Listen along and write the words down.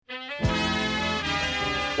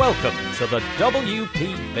Welcome to the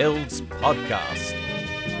WP Builds podcast,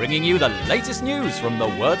 bringing you the latest news from the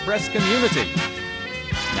WordPress community.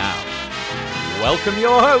 Now, welcome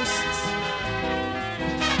your hosts,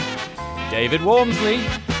 David Wormsley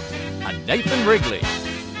and Nathan Wrigley.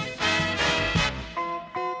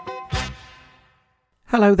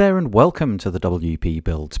 Hello there and welcome to the WP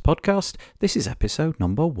Builds podcast. This is episode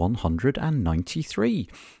number 193,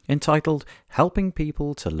 entitled Helping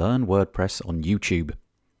People to Learn WordPress on YouTube.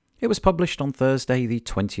 It was published on Thursday, the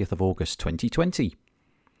 20th of August 2020.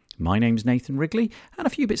 My name's Nathan Wrigley, and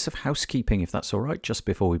a few bits of housekeeping if that's alright just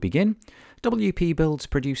before we begin. WP Builds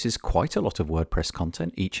produces quite a lot of WordPress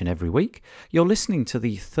content each and every week. You're listening to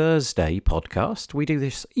the Thursday podcast. We do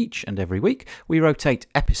this each and every week. We rotate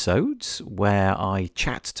episodes where I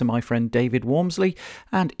chat to my friend David Wormsley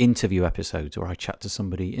and interview episodes where I chat to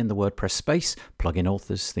somebody in the WordPress space, plugin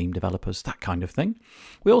authors, theme developers, that kind of thing.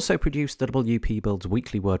 We also produce the WP Builds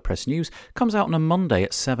weekly WordPress news. Comes out on a Monday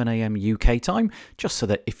at 7 a.m. UK time, just so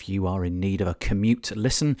that if you are in need of a commute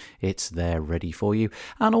listen, it's there ready for you.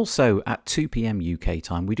 And also at 2 p.m. UK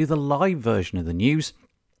time, we do the live version of the news.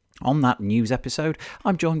 On that news episode,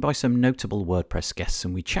 I'm joined by some notable WordPress guests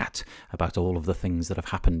and we chat about all of the things that have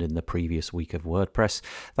happened in the previous week of WordPress.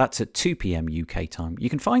 That's at 2 p.m. UK time. You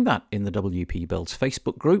can find that in the WP Builds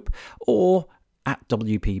Facebook group or at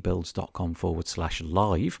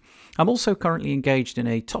wpbuilds.com/live. I'm also currently engaged in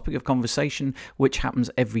a topic of conversation which happens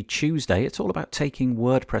every Tuesday. It's all about taking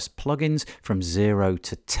WordPress plugins from 0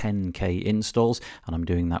 to 10k installs, and I'm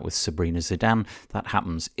doing that with Sabrina Zidan. That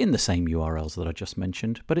happens in the same URLs that I just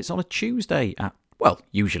mentioned, but it's on a Tuesday at,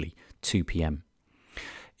 usually 2 p.m.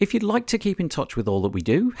 If you'd like to keep in touch with all that we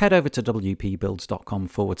do, head over to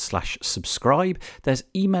wpbuilds.com/subscribe. There's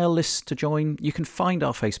email lists to join. You can find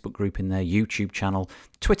our Facebook group in their YouTube channel,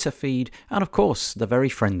 Twitter feed, and of course, the very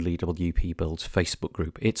friendly WP Builds Facebook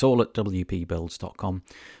group. It's all at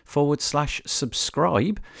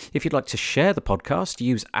wpbuilds.com/subscribe. If you'd like to share the podcast,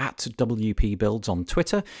 use @WP Builds on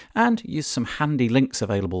Twitter, and use some handy links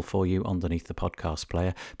available for you underneath the podcast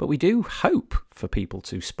player. But we do hope for people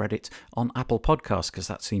to spread it on Apple Podcasts, because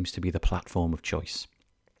that seems to be the platform of choice.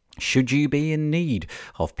 Should you be in need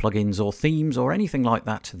of plugins or themes or anything like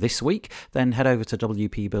that this week, then head over to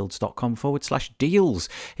wpbuilds.com/deals.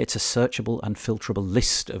 It's a searchable and filterable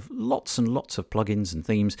list of lots and lots of plugins and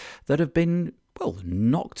themes that have been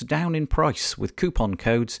knocked down in price with coupon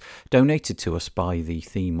codes donated to us by the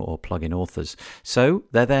theme or plugin authors. So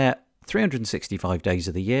they're there 365 days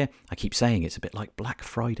of the year. I keep saying it's a bit like Black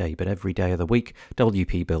Friday, but every day of the week.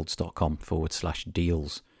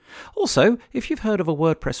 wpbuilds.com/deals. Also, if you've heard of a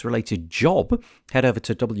WordPress-related job, head over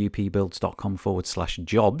to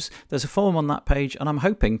wpbuilds.com/jobs. There's a form on that page, and I'm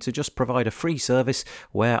hoping to just provide a free service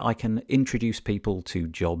where I can introduce people to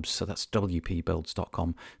jobs. So that's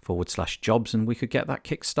wpbuilds.com/jobs, and we could get that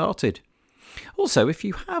kick-started. Also, if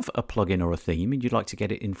you have a plugin or a theme and you'd like to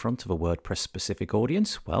get it in front of a WordPress-specific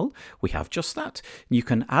audience, we have just that. You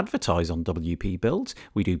can advertise on WP Builds.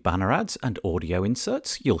 We do banner ads and audio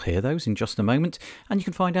inserts. You'll hear those in just a moment, and you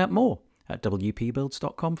can find out more at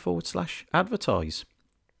wpbuilds.com/advertise.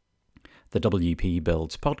 The WP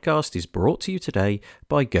Builds podcast is brought to you today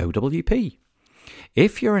by GoWP.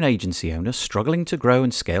 If you're an agency owner struggling to grow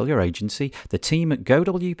and scale your agency, the team at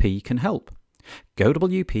GoWP can help.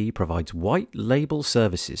 GoWP provides white label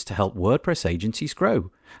services to help WordPress agencies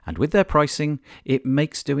grow, and with their pricing, it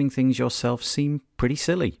makes doing things yourself seem pretty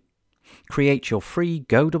silly. Create your free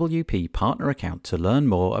GoWP partner account to learn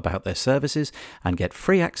more about their services and get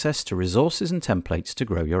free access to resources and templates to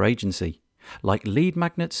grow your agency, like lead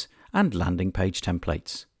magnets and landing page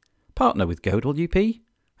templates. Partner with GoWP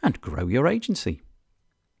and grow your agency.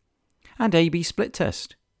 And A/B split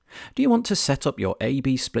test. Do you want to set up your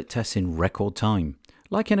A/B split tests in record time,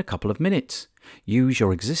 like in a couple of minutes? Use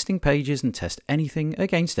your existing pages and test anything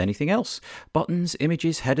against anything else. Buttons,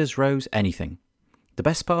 images, headers, rows, anything. The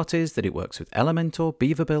best part is that it works with Elementor,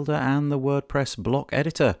 Beaver Builder, and the WordPress block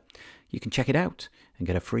editor. You can check it out and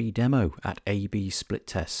get a free demo at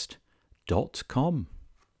absplittest.com.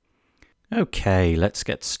 Okay, let's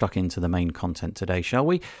get stuck into the main content today, shall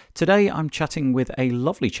we? Today I'm chatting with a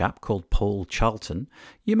lovely chap called Paul Charlton.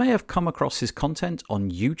 You may have come across his content on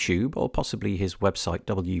YouTube or possibly his website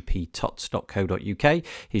wptuts.co.uk.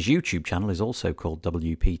 His YouTube channel is also called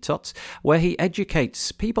WP Tuts, where he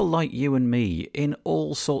educates people like you and me in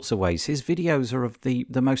all sorts of ways. His videos are of the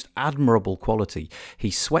most admirable quality.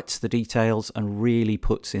 He sweats the details and really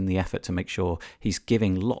puts in the effort to make sure he's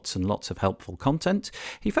giving lots and lots of helpful content.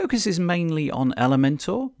 He focuses mainly mainly on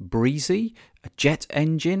Elementor, Brizy,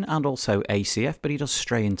 JetEngine, and also ACF, but he does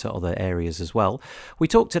stray into other areas as well. We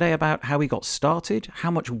talked today about how he got started,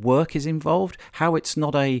 how much work is involved, how it's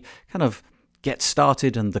not a kind of get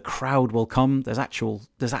started and the crowd will come. There's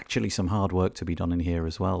actually some hard work to be done in here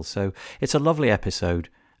as well. So it's a lovely episode,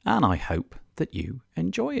 and I hope that you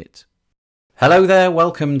enjoy it. Hello there,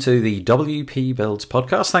 welcome to the WP Builds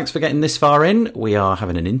podcast. Thanks for getting this far in. We are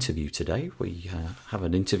having an interview today. We have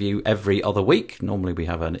an interview every other week. Normally we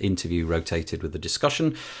have an interview rotated with a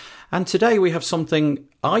discussion. And today we have something,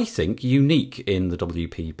 I think, unique in the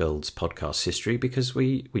WP Builds podcast history because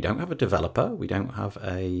we don't have a developer, we don't have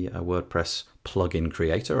a WordPress plugin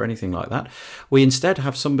creator or anything like that. We instead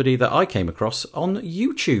have somebody that I came across on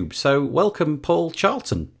YouTube. So welcome, Paul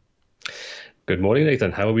Charlton. Good morning,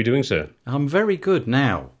 Nathan. How are we doing, sir? I'm very good.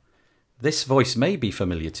 Now, this voice may be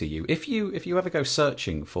familiar to you. If you ever go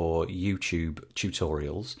searching for YouTube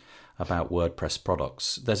tutorials about WordPress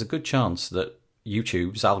products, there's a good chance that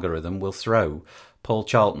YouTube's algorithm will throw Paul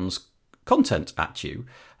Charlton's content at you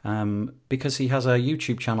because he has a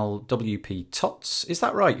YouTube channel, WP Tots. Is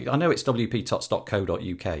that right? I know it's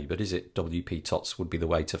wptots.co.uk, but is it WP Tots would be the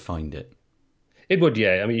way to find it? It would,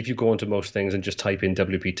 yeah. I mean, if you go onto most things and just type in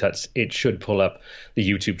WP Tuts, it should pull up the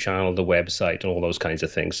YouTube channel, the website, and all those kinds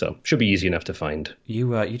of things. So should be easy enough to find.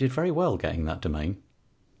 You did very well getting that domain.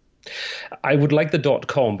 I would like the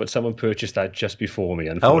 .com, but someone purchased that just before me,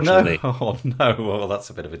 unfortunately. Oh no! Well, that's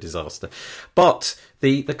a bit of a disaster. But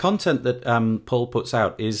the content that Paul puts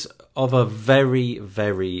out is of a very,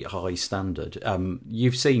 very high standard.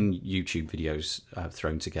 You've seen YouTube videos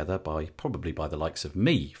thrown together probably by the likes of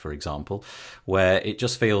me, for example, where it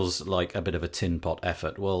just feels like a bit of a tin pot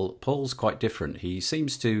effort. Well, Paul's quite different. He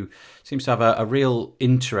seems to have a real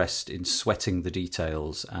interest in sweating the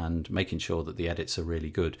details and making sure that the edits are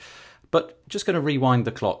really good. But just going to rewind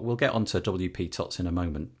the clock. We'll get onto WP Tots in a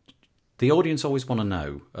moment. The audience always want to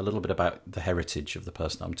know a little bit about the heritage of the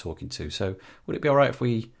person I'm talking to. So would it be all right if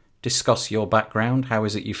we discuss your background? How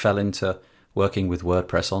is it you fell into working with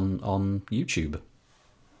WordPress on YouTube?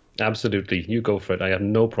 Absolutely. You go for it. I have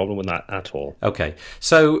no problem with that at all. Okay.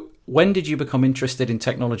 So when did you become interested in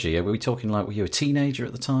technology? Were we talking like, were you a teenager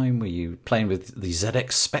at the time? Were you playing with the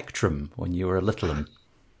ZX Spectrum when you were a little one?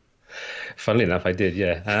 Funnily enough, I did,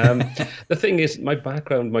 yeah. The thing is, my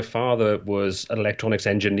background, my father was an electronics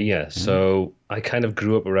engineer, so I kind of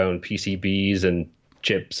grew up around PCBs and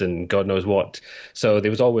chips and God knows what. So there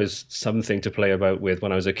was always something to play about with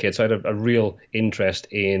when I was a kid. So I had a real interest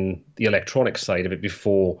in the electronics side of it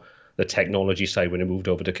before the technology side when I moved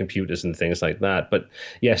over to computers and things like that. But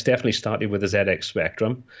yes, definitely started with the ZX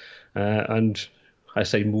Spectrum and I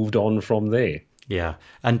say moved on from there. Yeah.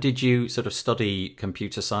 And did you sort of study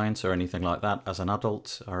computer science or anything like that as an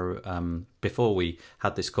adult? Or before we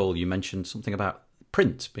had this call, you mentioned something about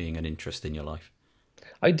print being an interest in your life.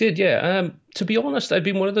 I did, yeah. To be honest, I've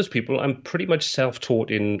been one of those people. I'm pretty much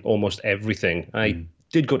self-taught in almost everything. I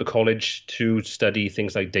did go to college to study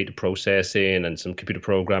things like data processing and some computer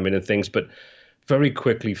programming and things, but very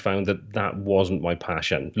quickly found that wasn't my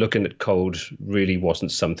passion. Looking at code really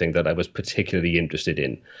wasn't something that I was particularly interested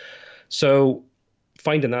in. So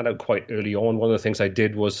finding that out quite early on, one of the things I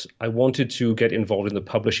did was I wanted to get involved in the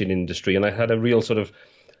publishing industry, and I had a real sort of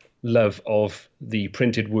love of the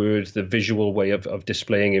printed word, the visual way of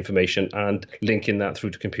displaying information and linking that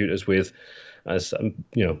through to computers with, as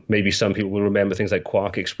maybe some people will remember things like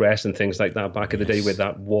Quark Express and things like that back in the day where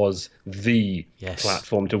that was the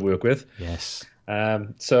platform to work with. Yes.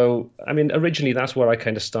 So, I mean, originally that's where I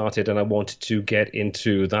kind of started, and I wanted to get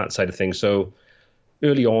into that side of things. So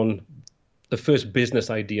early on, the first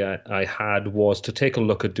business idea I had was to take a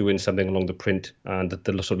look at doing something along the print and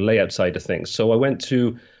the sort of layout side of things. So I went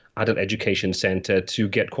to Adult Education Centre to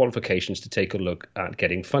get qualifications to take a look at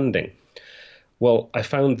getting funding. Well, I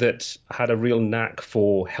found that I had a real knack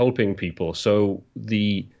for helping people. So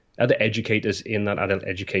the other educators in that Adult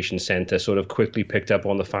Education Centre sort of quickly picked up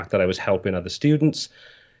on the fact that I was helping other students,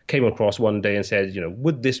 came across one day and said,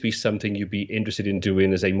 would this be something you'd be interested in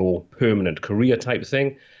doing as a more permanent career type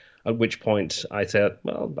thing? At which point I said,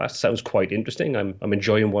 well, that sounds quite interesting. I'm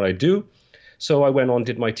enjoying what I do. So I went on,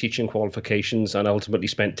 did my teaching qualifications, and ultimately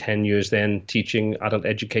spent 10 years then teaching adult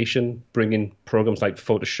education, bringing programs like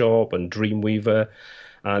Photoshop and Dreamweaver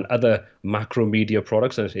and other Macromedia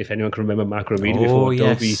products. And if anyone can remember Macromedia before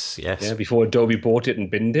Adobe, yes. Before Adobe bought it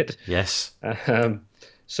and binned it. Yes.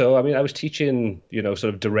 So, I mean, I was teaching, sort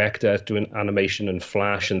of director, doing animation and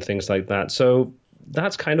Flash and things like that. So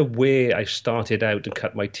that's kind of where I started out and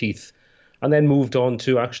cut my teeth, and then moved on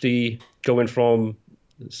to actually going from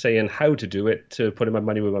saying how to do it to putting my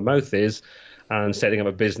money where my mouth is and setting up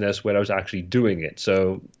a business where I was actually doing it.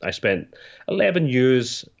 So I spent 11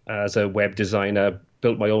 years as a web designer,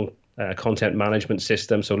 built my own content management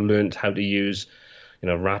system, so learned how to use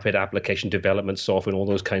rapid application development software and all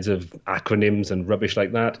those kinds of acronyms and rubbish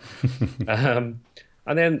like that.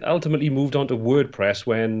 And then ultimately moved on to WordPress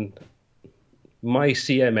when my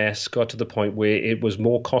CMS got to the point where it was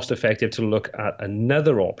more cost effective to look at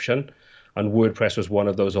another option, and WordPress was one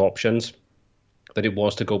of those options, that it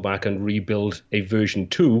was to go back and rebuild a version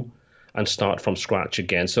 2 and start from scratch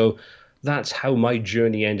again. So that's how my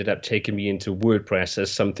journey ended up taking me into WordPress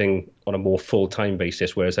as something on a more full-time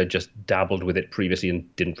basis, whereas I just dabbled with it previously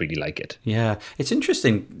and didn't really like it. Yeah, it's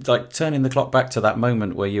interesting, like turning the clock back to that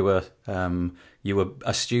moment where you were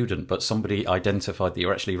a student, but somebody identified that you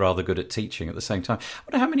were actually rather good at teaching at the same time.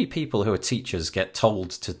 I wonder how many people who are teachers get told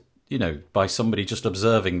to, by somebody just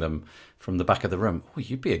observing them from the back of the room, oh,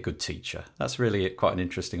 you'd be a good teacher. That's really quite an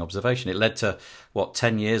interesting observation. It led to,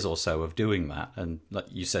 10 years or so of doing that, and like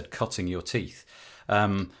you said, cutting your teeth.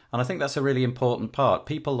 And I think that's a really important part.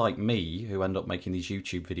 People like me who end up making these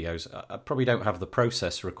YouTube videos, I probably don't have the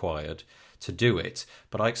process required to do it,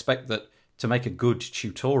 but I expect that to make a good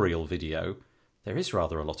tutorial video, there is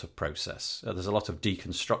rather a lot of process. There's a lot of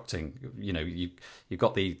deconstructing. You've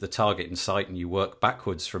got the target in sight and you work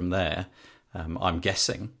backwards from there, I'm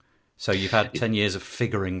guessing. So you've had 10 years of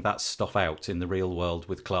figuring that stuff out in the real world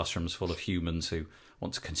with classrooms full of humans who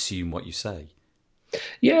want to consume what you say.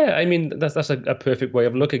 Yeah, I mean, that's a perfect way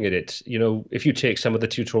of looking at it. If you take some of the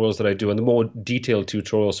tutorials that I do, and the more detailed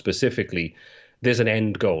tutorials specifically, there's an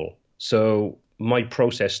end goal. So my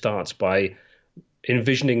process starts by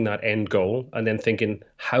envisioning that end goal and then thinking,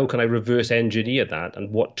 how can I reverse engineer that, and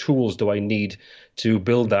what tools do I need to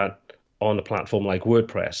build that on a platform like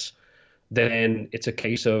WordPress? Then it's a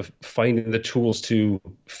case of finding the tools to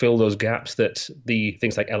fill those gaps that the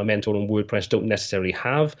things like Elementor and WordPress don't necessarily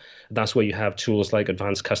have. That's where you have tools like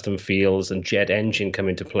advanced custom fields and JetEngine come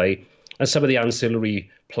into play, and some of the ancillary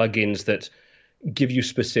plugins that give you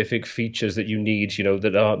specific features that you need,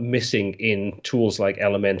 that are missing in tools like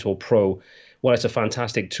Elementor Pro. While it's a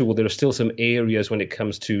fantastic tool, there are still some areas when it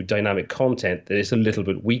comes to dynamic content that it's a little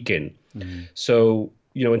bit weak in. Mm-hmm. So,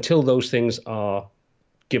 until those things are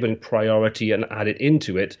given priority and added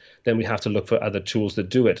into it, then we have to look for other tools that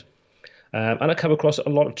do it. And I come across a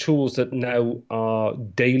lot of tools that now are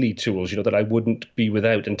daily tools, that I wouldn't be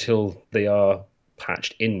without until they are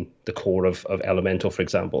patched in the core of Elementor, for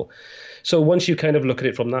example. So once you kind of look at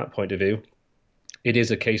it from that point of view, it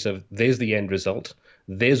is a case of there's the end result.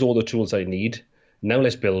 There's all the tools I need. Now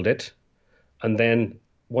let's build it. And then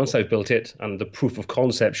once I've built it and the proof of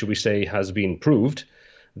concept, should we say, has been proved,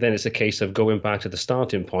 then it's a case of going back to the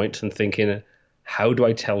starting point and thinking, how do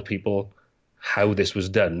I tell people how this was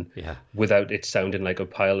done without it sounding like a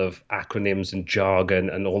pile of acronyms and jargon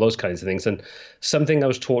and all those kinds of things? And something I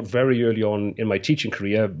was taught very early on in my teaching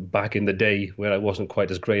career, back in the day where I wasn't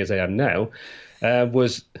quite as grey as I am now,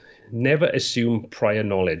 was never assume prior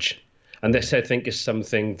knowledge. And this, I think, is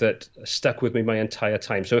something that stuck with me my entire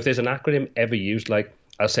time. So if there's an acronym ever used, like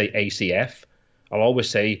I'll say ACF, I'll always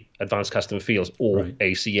say Advanced Custom Fields or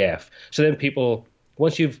ACF. So then people,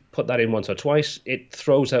 once you've put that in once or twice, it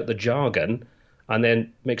throws out the jargon and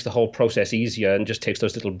then makes the whole process easier and just takes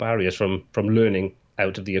those little barriers from learning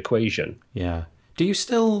out of the equation. Yeah. Do you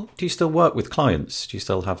still work with clients? Do you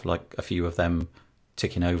still have like a few of them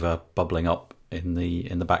ticking over, bubbling up in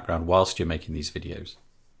the background whilst you're making these videos?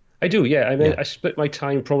 I do, yeah. I split my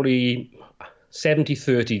time probably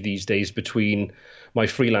 70-30 these days between my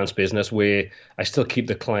freelance business, where I still keep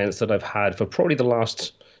the clients that I've had for probably the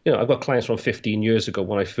last, I've got clients from 15 years ago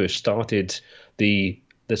when I first started the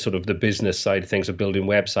sort of the business side of things of building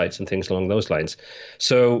websites and things along those lines.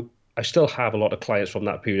 So I still have a lot of clients from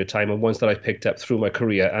that period of time and ones that I've picked up through my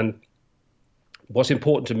career. And what's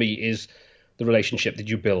important to me is the relationship that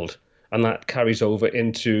you build. And that carries over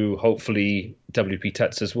into hopefully WP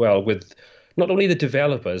Tuts as well, with not only the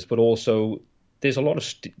developers, but also there's a lot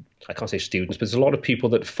of, I can't say students, but there's a lot of people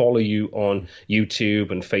that follow you on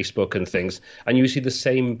YouTube and Facebook and things, and you see the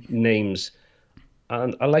same names.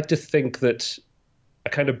 And I like to think that I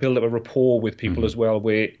kind of build up a rapport with people as well,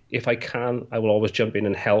 where if I can, I will always jump in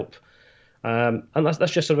and help. And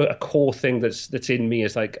that's just sort of a core thing that's in me.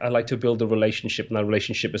 Is like I like to build a relationship, and that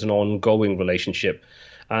relationship is an ongoing relationship.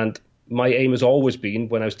 And my aim has always been,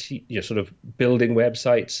 when I was sort of building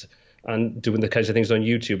websites and doing the kinds of things on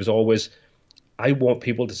YouTube, is always, I want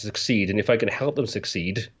people to succeed, and if I can help them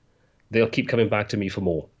succeed, they'll keep coming back to me for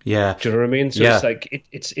more. Yeah, do you know what I mean? So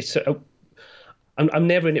it's like I'm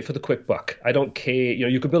never in it for the quick buck. I don't care.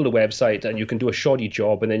 You can build a website and you can do a shoddy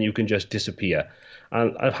job, and then you can just disappear.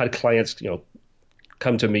 And I've had clients,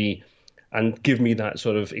 come to me and give me that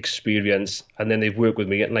sort of experience, and then they've worked with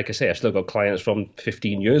me. And like I say, I've still got clients from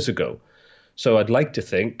 15 years ago. So I'd like to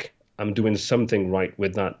think I'm doing something right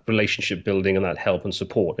with that relationship building and that help and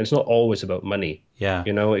support. And it's not always about money. Yeah.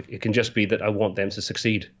 It can just be that I want them to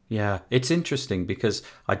succeed. Yeah, it's interesting because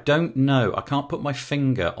I don't know, I can't put my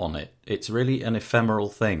finger on it. It's really an ephemeral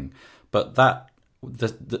thing. But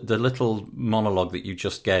the little monologue that you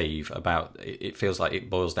just gave about, it feels like it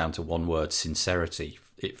boils down to one word: sincerity.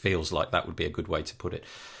 It feels like that would be a good way to put it.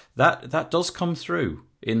 That does come through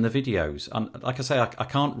in the videos. And like I say, I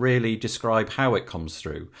can't really describe how it comes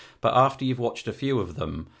through. But after you've watched a few of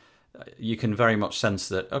them, you can very much sense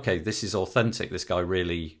that, okay, this is authentic. This guy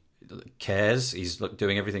really cares. He's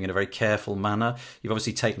doing everything in a very careful manner. You've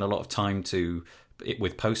obviously taken a lot of time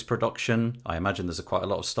with post-production. I imagine there's quite a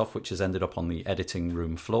lot of stuff which has ended up on the editing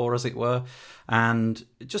room floor, as it were. And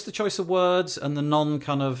just the choice of words and the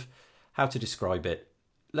non-kind of, how to describe it.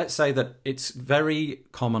 Let's say that it's very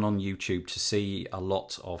common on YouTube to see a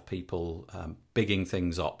lot of people bigging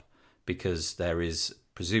things up because there is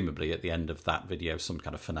presumably at the end of that video some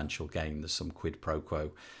kind of financial gain. There's some quid pro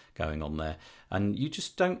quo going on there. And you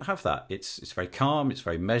just don't have that. It's very calm, it's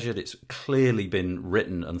very measured, it's clearly been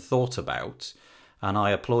written and thought about. And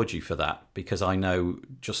I applaud you for that because I know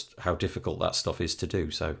just how difficult that stuff is to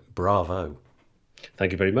do. So bravo.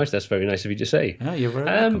 Thank you very much. That's very nice of you to say. Yeah, you're very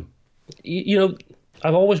welcome.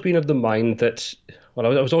 I've always been of the mind that, I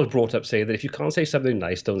was always brought up saying that if you can't say something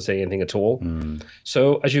nice, don't say anything at all.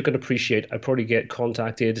 So as you can appreciate, I probably get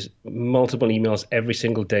contacted multiple emails every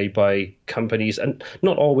single day by companies, and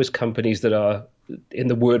not always companies that are in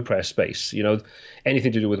the WordPress space.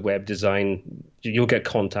 Anything to do with web design, you'll get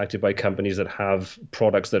contacted by companies that have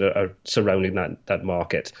products that are surrounding that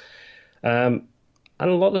market. And a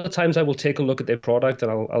lot of the times I will take a look at their product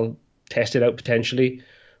and I'll test it out potentially.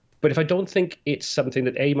 But if I don't think it's something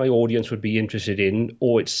that my audience would be interested in,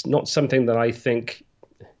 or it's not something that I think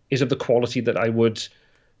is of the quality that I would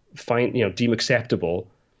deem acceptable,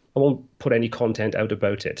 I won't put any content out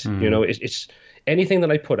about it. It's anything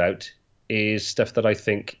that I put out is stuff that I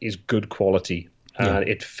think is good quality, and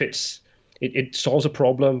it fits. It solves a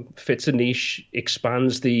problem, fits a niche,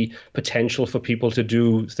 expands the potential for people to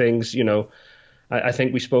do things. I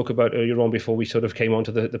think we spoke about earlier on before we sort of came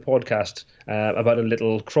onto the podcast about a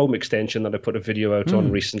little Chrome extension that I put a video out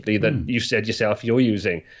on recently that you said yourself you're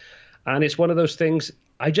using. And it's one of those things,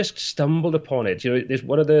 I just stumbled upon it. There's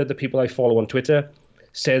one of the people I follow on Twitter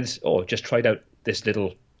said, just tried out this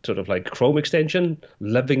little sort of like Chrome extension,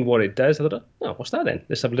 loving what it does. I thought, what's that then?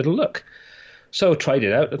 Let's have a little look. So I tried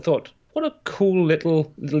it out and thought, what a cool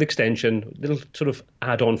little extension, little sort of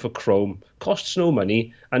add-on for Chrome. Costs no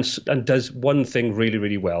money and does one thing really,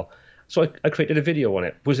 really well. So I created a video on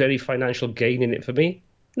it. Was there any financial gain in it for me?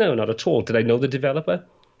 No, not at all. Did I know the developer?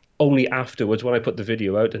 Only afterwards when I put the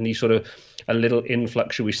video out and he sort of a little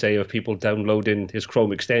influx, shall we say, of people downloading his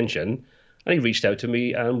Chrome extension. And he reached out to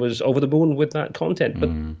me and was over the moon with that content. But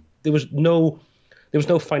there was no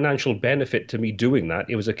financial benefit to me doing that.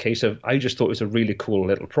 It was a case of I just thought it was a really cool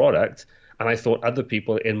little product, and I thought other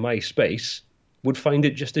people in my space would find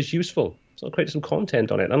it just as useful. So I created some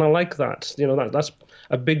content on it, and I like that. That's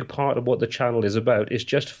a big part of what the channel is about, is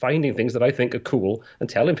just finding things that I think are cool and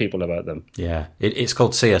telling people about them. Yeah, it's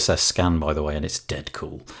called CSS Scan, by the way, and it's dead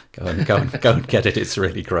cool. Go and get it. It's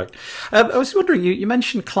really great. I was wondering, you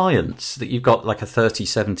mentioned clients, that you've got like a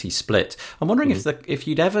 30-70 split. I'm wondering if the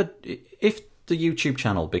YouTube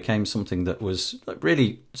channel became something that was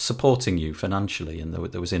really supporting you financially and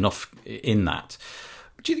there was enough in that,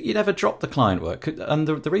 do you think you'd ever drop the client work? And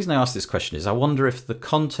the reason I ask this question is I wonder if the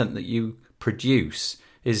content that you produce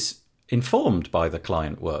is informed by the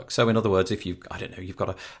client work. So in other words, if you've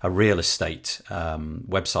got a real estate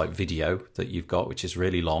website video that you've got, which is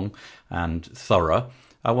really long and thorough,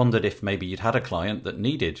 I wondered if maybe you'd had a client that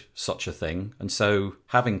needed such a thing. And so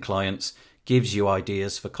having clients gives you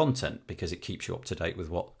ideas for content because it keeps you up to date with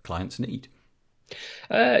what clients need.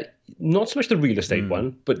 Not so much the real estate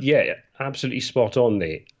one, but yeah, absolutely spot on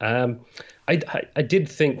there. I did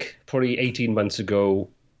think probably 18 months ago,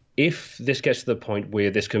 if this gets to the point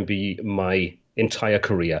where this can be my entire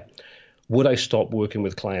career, would I stop working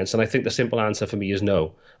with clients? And I think the simple answer for me is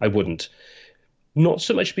no, I wouldn't. Not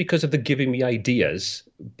so much because of the giving me ideas,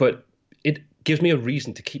 but it gives me a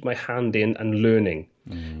reason to keep my hand in and learning.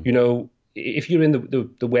 If you're in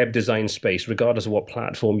the web design space, regardless of what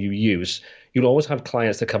platform you use, you'll always have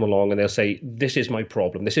clients that come along and they'll say, this is my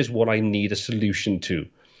problem. This is what I need a solution to.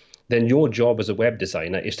 Then your job as a web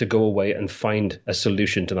designer is to go away and find a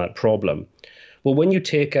solution to that problem. Well, when you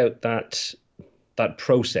take out that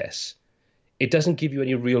process, it doesn't give you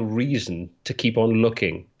any real reason to keep on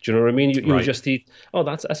looking. Do you know what I mean? You Right. just see, oh,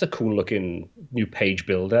 that's a cool looking new page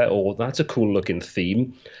builder, or that's a cool looking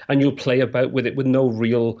theme, and you'll play about with it with no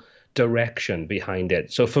real direction behind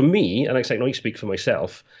it. So for me, and I can only speak for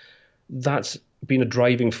myself, that's been a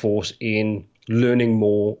driving force in learning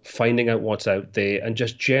more, finding out what's out there, and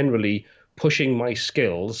just generally pushing my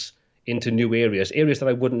skills into new areas that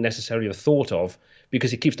I wouldn't necessarily have thought of,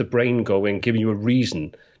 because it keeps the brain going, giving you a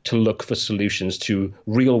reason to look for solutions to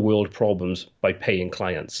real world problems by paying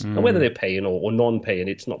clients. And whether they're paying or non-paying,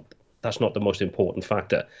 that's not the most important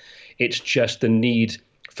factor. It's just the need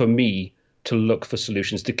for me to look for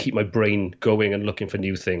solutions, to keep my brain going and looking for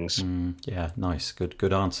new things. Yeah, nice.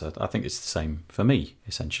 Good answer. I think it's the same for me,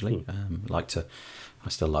 essentially. I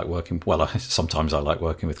still like working. Well, sometimes I like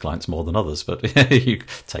working with clients more than others, but you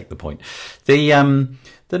take the point.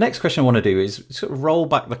 The next question I want to do is sort of roll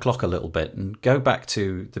back the clock a little bit and go back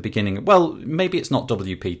to the beginning. Well, maybe it's not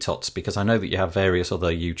WP Tots, because I know that you have various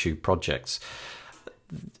other YouTube projects.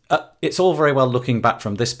 It's all very well looking back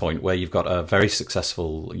from this point, where you've got a very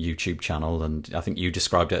successful YouTube channel, and I think you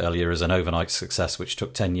described it earlier as an overnight success, which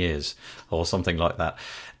took 10 years or something like that.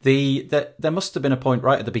 There must have been a point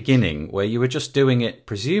right at the beginning where you were just doing it,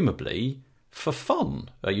 presumably, for fun.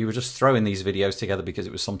 You were just throwing these videos together because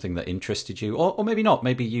it was something that interested you, or maybe not.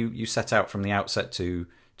 Maybe you set out from the outset to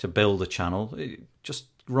build a channel. Just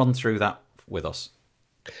run through that with us.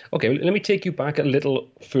 Okay, let me take you back a little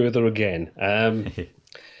further again.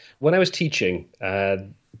 When I was teaching,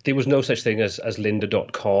 there was no such thing as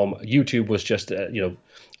lynda.com. YouTube was just,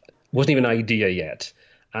 wasn't even an idea yet.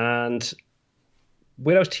 And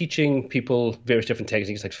when I was teaching people various different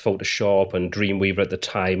techniques like Photoshop and Dreamweaver at the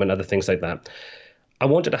time and other things like that, I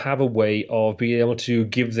wanted to have a way of being able to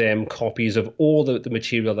give them copies of all the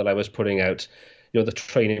material that I was putting out, the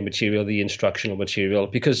training material, the instructional material,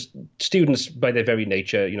 because students, by their very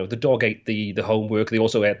nature, the dog ate the homework, they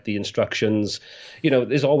also ate the instructions.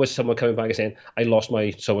 There's always someone coming back and saying, I lost my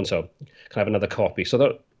so-and-so, can I have another copy? So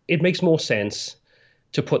that it makes more sense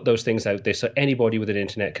to put those things out there so anybody with an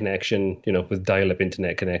internet connection, with dial-up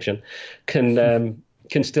internet connection, can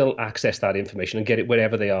still access that information and get it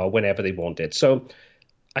wherever they are, whenever they want it. So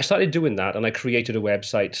I started doing that, and I created a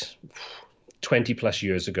website 20 plus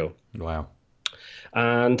years ago. Wow.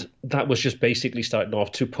 And that was just basically starting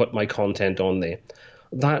off to put my content on there.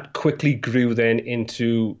 That quickly grew then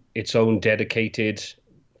into its own dedicated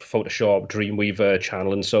Photoshop, Dreamweaver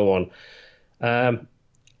channel, and so on.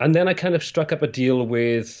 And then I kind of struck up a deal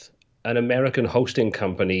with an American hosting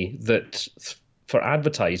company that, for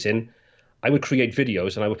advertising, I would create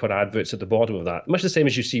videos and I would put adverts at the bottom of that, much the same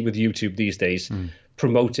as you see with YouTube these days,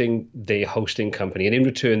 promoting their hosting company. And in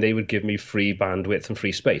return, they would give me free bandwidth and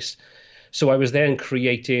free space. So I was then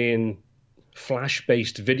creating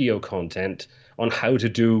Flash-based video content on how to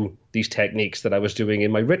do these techniques that I was doing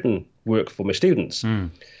in my written work for my students.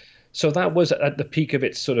 So that was at the peak of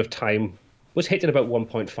its sort of time, was hitting about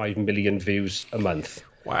 1.5 million views a month.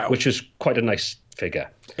 Wow. Which is quite a nice figure.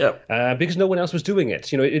 Yep. Because no one else was doing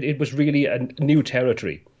it. It was really a new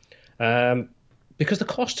territory. Because the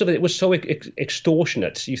cost of it was so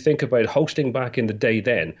extortionate. You think about hosting back in the day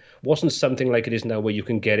then, wasn't something like it is now where you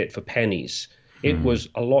can get it for pennies. It was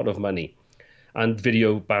a lot of money. And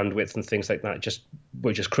video bandwidth and things like that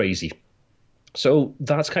were just crazy. So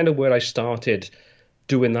that's kind of where I started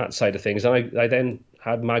doing that side of things. And I then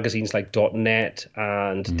had magazines like .net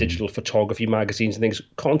and digital photography magazines and things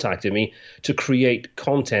contacting me to create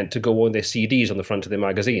content to go on their CDs on the front of their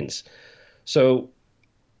magazines. So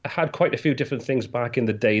I had quite a few different things back in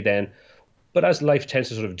the day then, but as life tends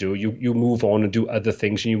to sort of do, you move on and do other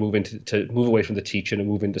things, and you move away from the teaching and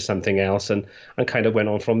move into something else, and kind of went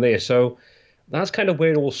on from there. So that's kind of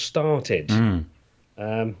where it all started.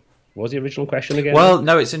 What was the original question again? Well,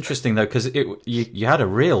 no, it's interesting though, because you had a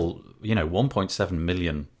real 1.7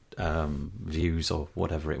 million views or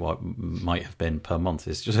whatever it might have been per month.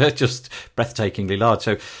 It's just breathtakingly large.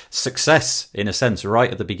 So success, in a sense,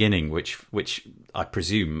 right at the beginning, which I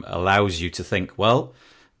presume allows you to think, well,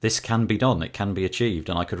 this can be done, it can be achieved,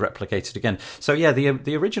 and I could replicate it again. So yeah,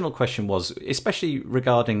 the original question was, especially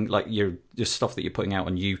regarding like your stuff that you're putting out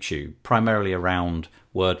on YouTube, primarily around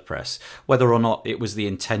WordPress, whether or not it was the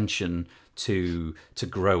intention to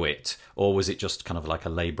grow it, or was it just kind of like a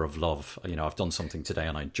labor of love? I've done something today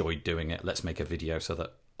and I enjoyed doing it, let's make a video so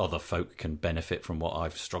that other folk can benefit from what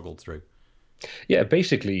I've struggled through. Yeah,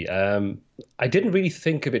 basically, I didn't really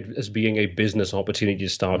think of it as being a business opportunity to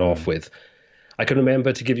start off with. I can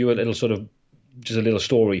remember, to give you a little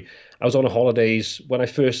story, I was on holidays when I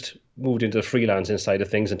first moved into the freelancing side of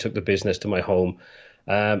things and took the business to my home.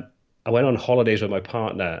 I went on holidays with my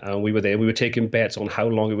partner, and we were there. We were taking bets on how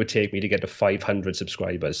long it would take me to get to 500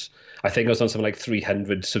 subscribers. I think I was on something like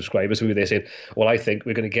 300 subscribers. We were there saying, well, I think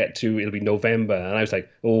we're going to get to, it'll be November. And I was like,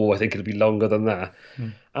 oh, I think it'll be longer than that.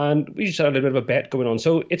 And we just had a little bit of a bet going on.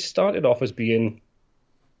 So it started off as being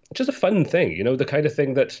just a fun thing, the kind of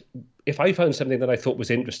thing that if I found something that I thought was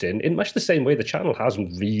interesting, in much the same way the channel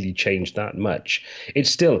hasn't really changed that much, it's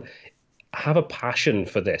still, I have a passion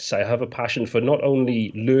for this. I have a passion for not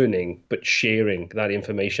only learning, but sharing that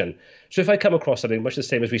information. So if I come across something, much the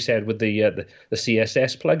same as we said with the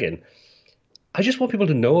CSS plugin, I just want people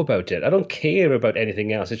to know about it. I don't care about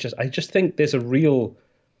anything else. I just think there's a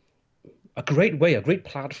great way, a great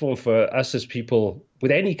platform for us as people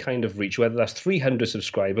with any kind of reach, whether that's 300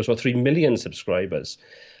 subscribers or 3 million subscribers.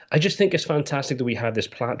 I just think it's fantastic that we have this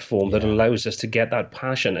platform that allows us to get that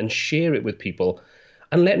passion and share it with people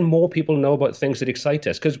and letting more people know about things that excite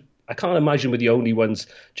us. Because I can't imagine we're the only ones,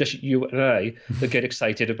 just you and I, that get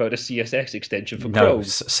excited about a CSS extension for Chrome. No,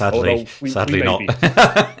 sadly not.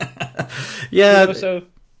 Yeah. So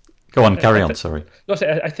go on, carry on. Sorry. No,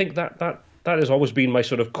 I think that has always been my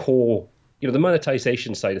sort of core. The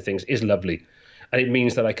monetization side of things is lovely, and it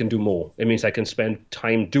means that I can do more. It means I can spend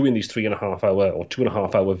time doing these 3.5 hour or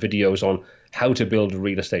 2.5 hour videos on how to build a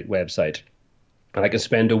real estate website, and I can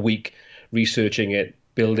spend a week researching it,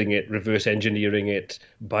 building it, reverse engineering it,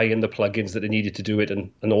 buying the plugins that are needed to do it,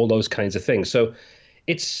 and all those kinds of things. So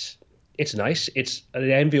it's nice. It's an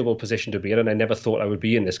enviable position to be in, and I never thought I would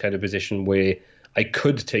be in this kind of position where I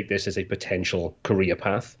could take this as a potential career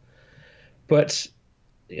path. But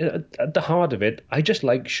at the heart of it, I just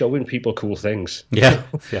like showing people cool things. Yeah,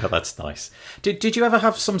 that's nice. Did you ever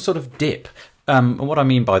have some sort of dip? And what I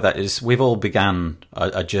mean by that is we've all began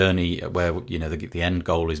a journey where the end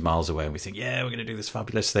goal is miles away, and we think, we're going to do this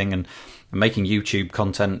fabulous thing, and making YouTube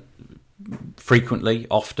content frequently,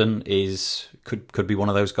 often could be one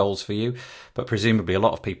of those goals for you. But presumably, a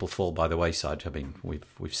lot of people fall by the wayside. I mean,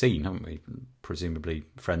 we've seen, haven't we? Presumably,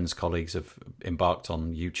 friends, colleagues have embarked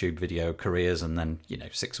on YouTube video careers, and then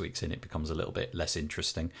 6 weeks in, it becomes a little bit less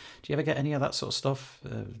interesting. Do you ever get any of that sort of stuff?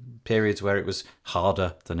 Periods where it was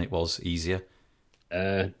harder than it was easier?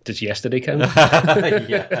 Does yesterday count?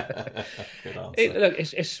 Yeah. Good answer.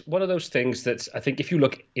 It's one of those things that I think if you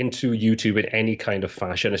look into YouTube in any kind of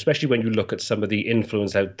fashion, especially when you look at some of the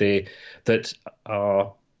influencers out there that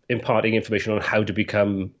are imparting information on how to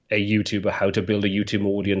become a YouTuber, how to build a YouTube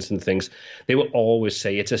audience and things, they will always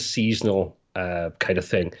say it's a seasonal kind of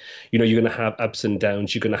thing. You're going to have ups and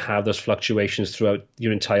downs. You're going to have those fluctuations throughout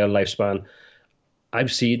your entire lifespan.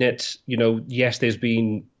 I've seen it. Yes, there's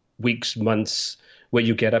been weeks, months where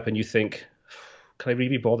you get up and you think, can I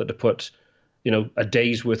really bother to put, a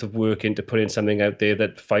day's worth of work into putting something out there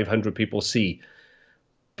that 500 people see?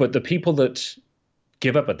 But the people that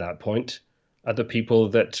give up at that point are the people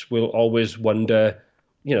that will always wonder,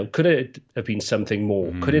 could it have been something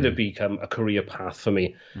more? Could it have become a career path for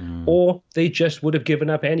me? Or they just would have given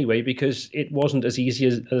up anyway because it wasn't as easy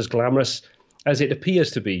as glamorous as it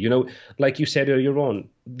appears to be. Like you said earlier on,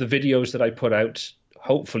 the videos that I put out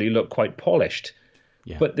hopefully look quite polished.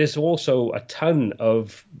 Yeah. But there's also a ton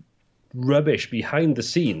of rubbish behind the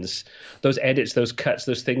scenes, those edits, those cuts,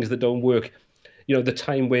 those things that don't work. The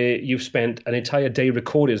time where you've spent an entire day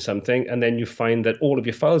recording something and then you find that all of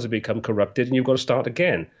your files have become corrupted and you've got to start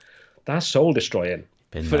again. That's soul destroying,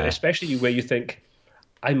 especially where you think,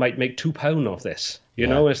 I might make £2 off this.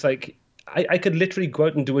 It's like, I could literally go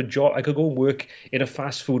out and do a job. I could go work in a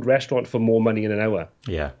fast food restaurant for more money in an hour.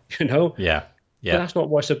 Yeah. Yeah. But that's not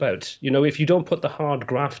what it's about. If you don't put the hard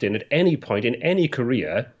graft in at any point in any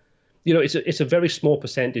career, it's a very small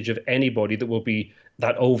percentage of anybody that will be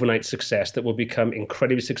that overnight success, that will become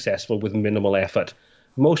incredibly successful with minimal effort.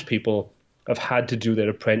 Most people have had to do their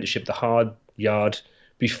apprenticeship the hard yard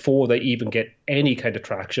before they even get any kind of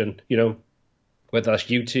traction, whether that's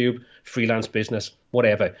YouTube, freelance business,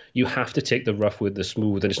 whatever. You have to take the rough with the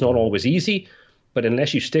smooth, and it's not always easy. But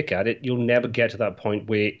unless you stick at it, you'll never get to that point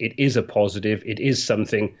where it is a positive, it is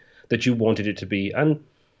something that you wanted it to be. And,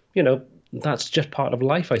 that's just part of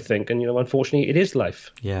life, I think. And, unfortunately, it is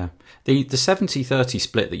life. Yeah. The 70-30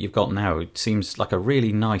 split that you've got now, it seems like a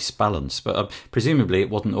really nice balance. But presumably it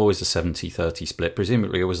wasn't always a 70-30 split.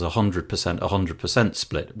 Presumably it was 100%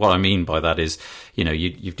 split. What I mean by that is,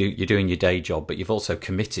 you're doing your day job, but you've also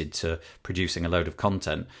committed to producing a load of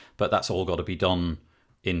content. But that's all got to be done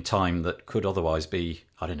in time that could otherwise be,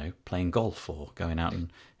 I don't know, playing golf or going out and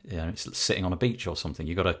sitting on a beach or something.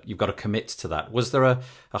 You've got to commit to that. Was there a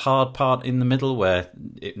hard part in the middle where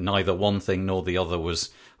neither one thing nor the other was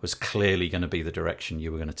clearly going to be the direction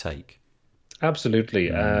you were going to take? Absolutely.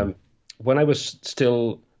 When I was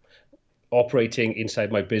still operating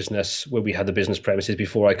inside my business where we had the business premises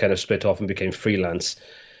before I kind of split off and became freelance,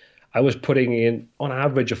 I was putting in on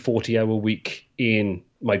average a 40-hour week in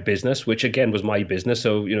my business, which again was my business.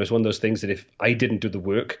 So, it's one of those things that if I didn't do the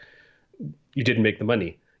work, you didn't make the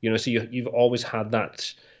money. So you've always had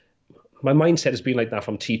that. My mindset has been like that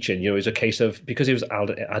from teaching. It's a case of, because it was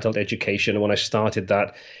adult education, and when I started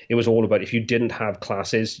that, it was all about if you didn't have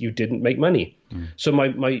classes, you didn't make money. So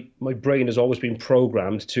my brain has always been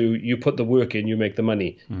programmed to, you put the work in, you make the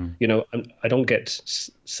money. And I don't get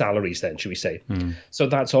salaries then, should we say. So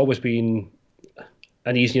that's always been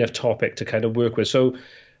an easy enough topic to kind of work with. So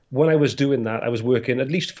when I was doing that, I was working at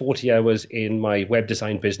least 40 hours in my web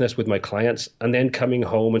design business with my clients, and then coming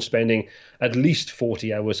home and spending at least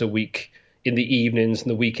 40 hours a week in the evenings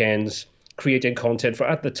and the weekends creating content for,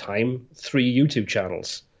 at the time, 3 YouTube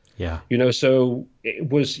channels. Yeah. So it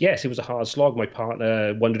was a hard slog. My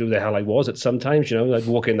partner wondered who the hell I was at sometimes. I'd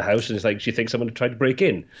walk in the house and it's like, she thinks someone had tried to break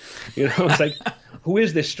in. It's like, who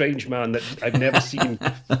is this strange man that I've never seen?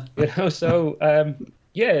 So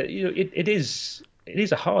it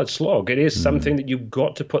is a hard slog. It is something that you've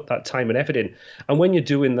got to put that time and effort in. And when you're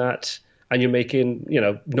doing that and you're making,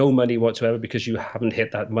 no money whatsoever because you haven't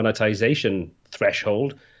hit that monetization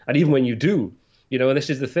threshold, and even when you do, and this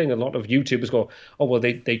is the thing, a lot of YouTubers go, oh, well,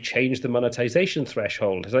 they changed the monetization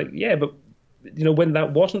threshold. It's like, yeah, but, when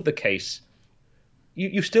that wasn't the case,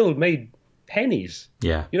 you still made pennies.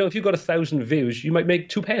 Yeah. If you've got 1,000 views, you might make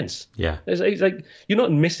 2 pence. Yeah. It's like you're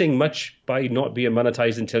not missing much by not being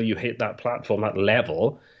monetized until you hit that platform, that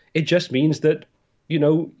level. It just means that,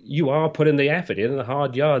 you are putting the effort in and the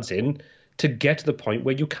hard yards in to get to the point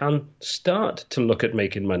where you can start to look at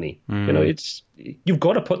making money. You've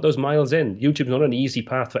got to put those miles in. YouTube's not an easy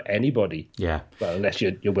path for anybody. Yeah. Well, unless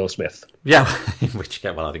you're Will Smith. Yeah, I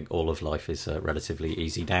think all of life is relatively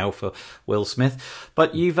easy now for Will Smith.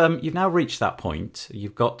 But you've now reached that point.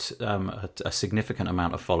 You've got a significant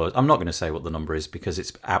amount of followers. I'm not going to say what the number is because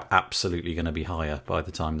it's absolutely going to be higher by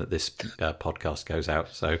the time that this podcast goes out.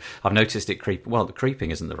 So I've noticed it creeping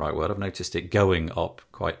isn't the right word. I've noticed it going up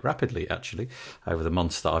quite rapidly, actually, over the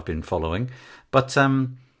months that I've been following. But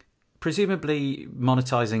presumably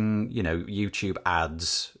monetizing, YouTube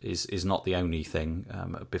ads is not the only thing.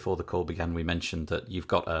 Before the call began, we mentioned that you've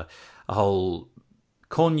got a whole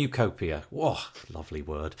cornucopia, whoa, lovely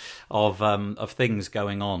word, of things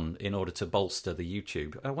going on in order to bolster the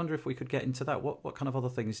YouTube. I wonder if we could get into that. What kind of other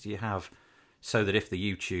things do you have so that if the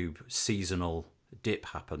YouTube seasonal dip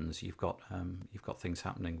happens, you've got things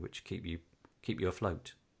happening which keep you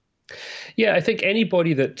afloat? Yeah, I think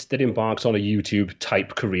anybody that embarks on a YouTube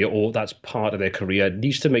type career, or that's part of their career,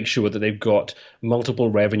 needs to make sure that they've got multiple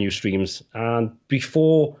revenue streams. And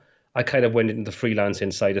before I kind of went into the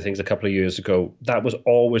freelancing side of things a couple of years ago, that was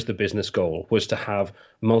always the business goal, was to have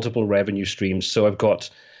multiple revenue streams. So I've got,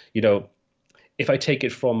 if I take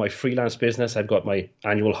it from my freelance business, I've got my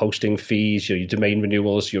annual hosting fees, your domain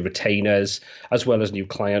renewals, your retainers, as well as new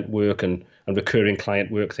client work and recurring client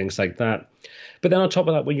work, things like that. But then on top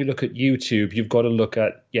of that, when you look at YouTube, you've got to look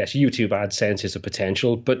at, yes, YouTube AdSense is a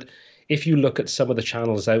potential, but if you look at some of the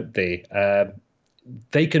channels out there,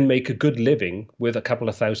 they can make a good living with a couple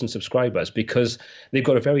of thousand subscribers because they've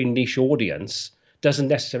got a very niche audience, doesn't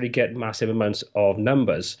necessarily get massive amounts of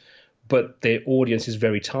numbers, but their audience is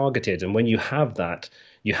very targeted. And when you have that,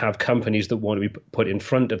 you have companies that want to be put in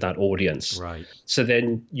front of that audience. Right. So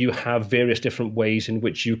then you have various different ways in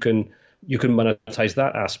which you can monetize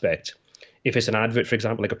that aspect. If it's an advert, for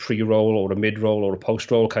example, like a pre-roll or a mid-roll or a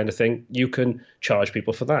post-roll kind of thing, you can charge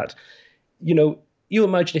people for that. You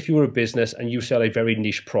imagine if you were a business and you sell a very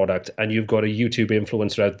niche product and you've got a YouTube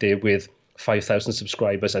influencer out there with 5,000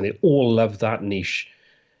 subscribers and they all love that niche,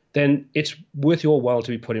 then it's worth your while to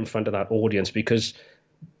be put in front of that audience, because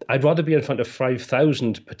I'd rather be in front of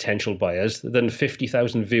 5,000 potential buyers than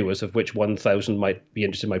 50,000 viewers, of which 1,000 might be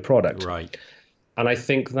interested in my product. Right. And I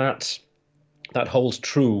think that holds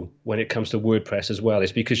true when it comes to WordPress as well.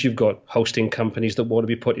 It's because you've got hosting companies that want to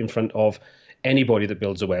be put in front of anybody that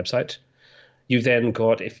builds a website. You've then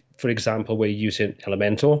got, if, for example, we're using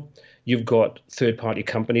Elementor, you've got third-party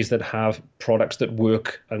companies that have products that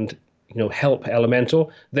work and help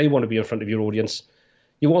Elementor. They want to be in front of your audience.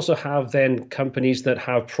 You also have then companies that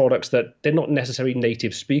have products that they're not necessarily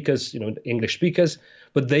native speakers, English speakers,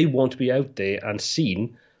 but they want to be out there and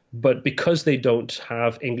seen. But because they don't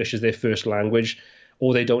have English as their first language,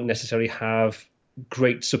 or they don't necessarily have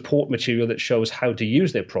great support material that shows how to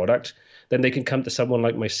use their product, then they can come to someone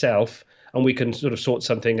like myself and we can sort of sort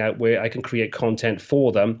something out where I can create content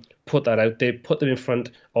for them, put that out there, put them in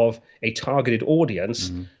front of a targeted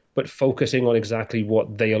audience, but focusing on exactly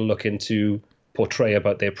what they are looking to portray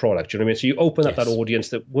about their product. You know what I mean? So you open up Yes. that audience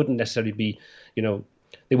that wouldn't necessarily be,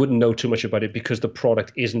 they wouldn't know too much about it because the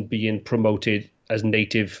product isn't being promoted as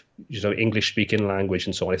native, English-speaking language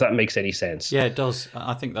and so on, if that makes any sense. Yeah, it does.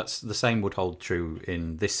 I think that's the same would hold true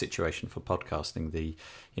in this situation for podcasting.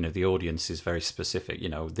 The audience is very specific.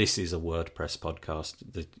 This is a WordPress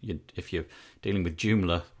podcast. If you're dealing with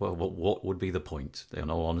Joomla, well, what would be the point? In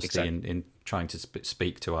all honesty, Exactly. in trying to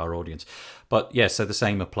speak to our audience. But yeah, so the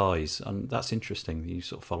same applies, and that's interesting. You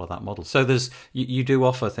sort of follow that model. So you do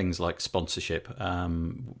offer things like sponsorship.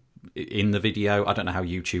 In the video, I don't know how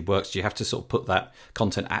YouTube works. Do you have to sort of put that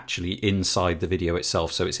content actually inside the video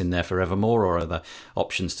itself so it's in there forevermore, or are there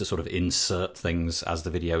options to sort of insert things as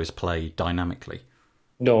the video is played dynamically?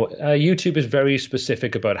 No, YouTube is very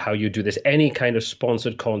specific about how you do this. Any kind of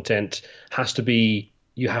sponsored content has to be,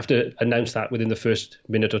 you have to announce that within the first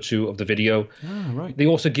minute or two of the video. Oh, right. They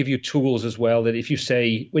also give you tools as well that if you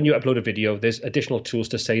say, when you upload a video, there's additional tools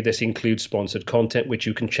to say this includes sponsored content, which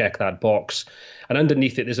you can check that box. And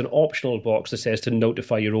underneath it, there's an optional box that says to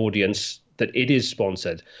notify your audience that it is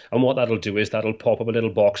sponsored. And what that'll do is that'll pop up a little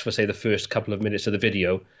box for, say, the first couple of minutes of the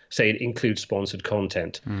video, say it includes sponsored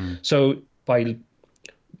content. So by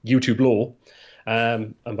YouTube law,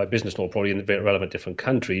 and by business law, probably in the very relevant different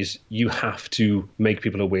countries, you have to make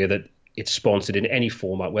people aware that it's sponsored in any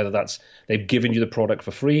format, whether that's they've given you the product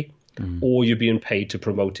for free or you're being paid to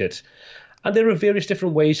promote it. And there are various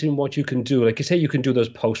different ways in what you can do. Like you say, you can do those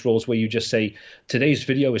post rolls where you just say, today's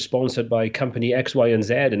video is sponsored by company X, Y, and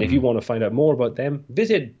Z. And if you want to find out more about them,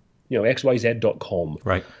 visit xyz.com.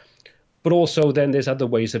 Right. But also then there's other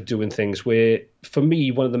ways of doing things where, for me,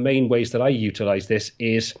 one of the main ways that I utilize this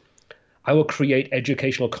is I will create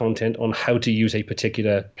educational content on how to use a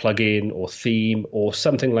particular plugin or theme or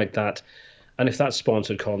something like that. And if that's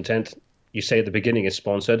sponsored content, you say at the beginning it's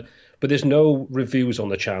sponsored, but there's no reviews on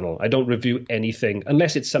the channel. I don't review anything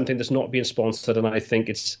unless it's something that's not being sponsored and I think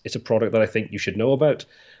it's a product that I think you should know about.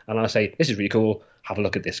 And I'll say, this is really cool, have a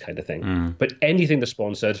look at this kind of thing. But anything that's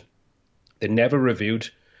sponsored, they're never reviewed,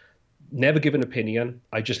 never give an opinion.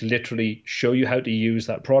 I just literally show you how to use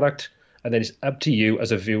that product. And then it's up to you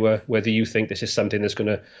as a viewer whether you think this is something that's going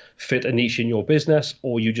to fit a niche in your business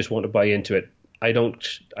or you just want to buy into it. I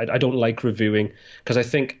don't like reviewing because I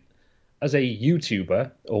think as a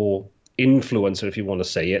YouTuber or influencer, if you want to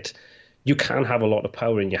say it, you can have a lot of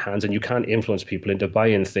power in your hands and you can influence people into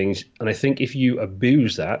buying things. And I think if you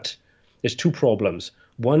abuse that, there's two problems.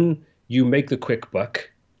 One, you make the quick buck,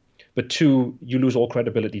 but two, you lose all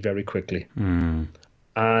credibility very quickly.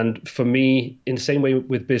 And for me, in the same way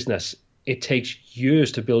with business, it takes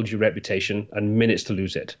years to build your reputation and minutes to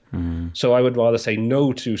lose it. So I would rather say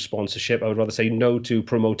no to sponsorship. I would rather say no to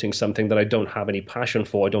promoting something that I don't have any passion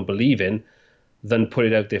for, I don't believe in, than put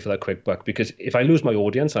it out there for that quick buck. Because if I lose my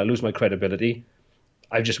audience, I lose my credibility,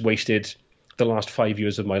 I've just wasted the last 5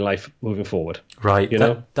 years of my life moving forward. Right.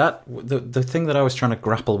 The thing that I was trying to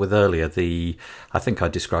grapple with earlier, I think I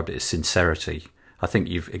described it as sincerity. I think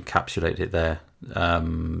you've encapsulated it there.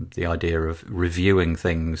 The idea of reviewing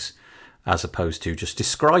things as opposed to just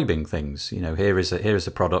describing things. Here is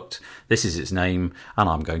a product, this is its name, and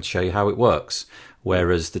I'm going to show you how it works.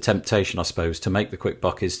 Whereas the temptation, I suppose, to make the quick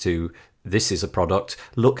buck is to, this is a product,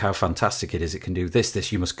 look how fantastic it is, it can do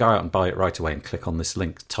this, you must go out and buy it right away and click on this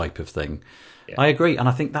link type of thing. Yeah. I agree, and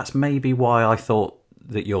I think that's maybe why I thought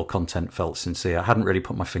that your content felt sincere. I hadn't really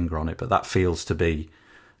put my finger on it, but that feels to be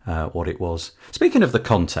what it was. Speaking of the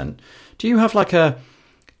content, do you have like a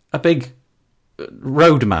big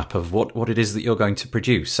roadmap of what it is that you're going to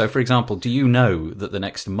produce? So, for example, do you know that the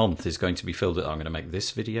next month is going to be filled with, I'm going to make this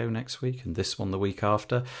video next week and this one the week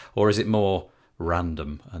after? Or is it more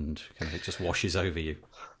random and kind of it just washes over you?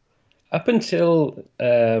 Up until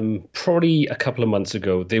probably a couple of months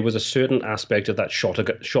ago, there was a certain aspect of that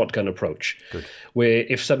shotgun approach. Good. Where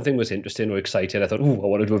if something was interesting or exciting, I thought, I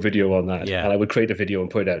want to do a video on that. Yeah. And I would create a video and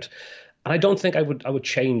put it out. And I don't think I would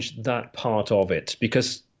change that part of it,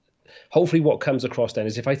 because hopefully what comes across then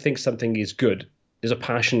is if I think something is good, there's a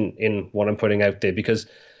passion in what I'm putting out there, because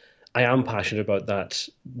I am passionate about that,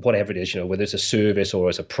 whatever it is, whether it's a service or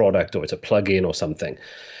it's a product or it's a plugin or something.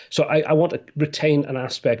 So I want to retain an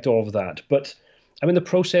aspect of that. But I'm in the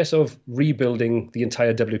process of rebuilding the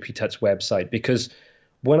entire WP Tuts website, because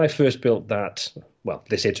when I first built that,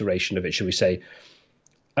 this iteration of it, should we say,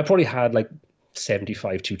 I probably had like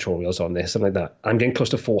 75 tutorials on this, something like that. I'm getting close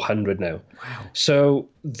to 400 now. Wow. So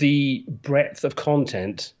the breadth of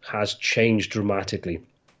content has changed dramatically.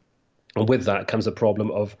 And with that comes the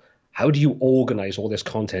problem of, how do you organize all this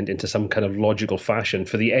content into some kind of logical fashion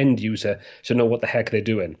for the end user to know what the heck they're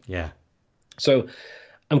doing? Yeah. So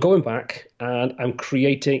I'm going back and I'm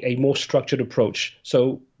creating a more structured approach.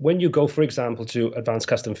 So when you go, for example, to Advanced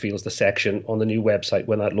Custom Fields, the section on the new website,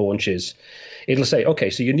 when that launches, it'll say, okay,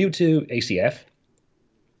 so you're new to ACF.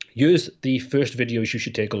 Here's the first videos you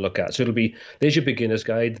should take a look at. So it'll be, there's your beginner's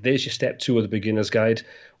guide. There's your step 2 of the beginner's guide.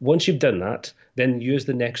 Once you've done that, then here's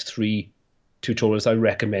the next 3 tutorials I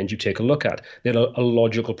recommend you take a look at. They're a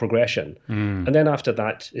logical progression. And then after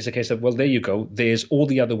that, it's a case of, well, there you go. There's all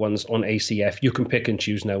the other ones on ACF. You can pick and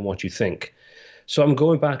choose now what you think. So I'm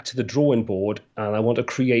going back to the drawing board, and I want to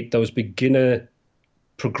create those beginner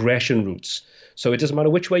progression routes. So it doesn't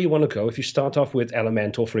matter which way you want to go. If you start off with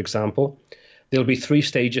Elementor, for example, there'll be 3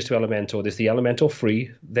 stages to Elementor. There's the Elementor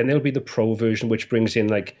free, then there'll be the pro version, which brings in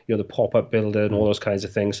the pop-up builder and all those kinds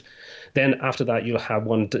of things. Then after that, you'll have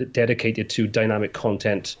one dedicated to dynamic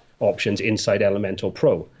content options inside Elementor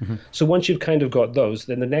Pro. So once you've kind of got those,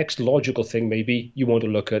 then the next logical thing maybe you want to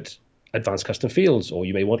look at Advanced Custom Fields, or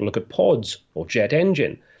you may want to look at pods or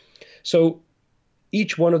JetEngine. So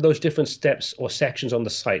each one of those different steps or sections on the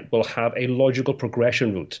site will have a logical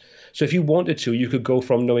progression route. So if you wanted to, you could go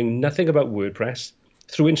from knowing nothing about WordPress,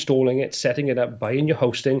 through installing it, setting it up, buying your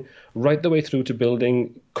hosting, right the way through to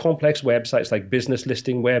building complex websites like business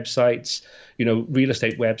listing websites, real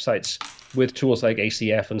estate websites with tools like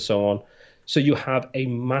ACF and so on. So you have a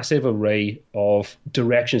massive array of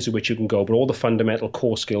directions in which you can go, but all the fundamental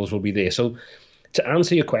core skills will be there. So to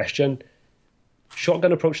answer your question,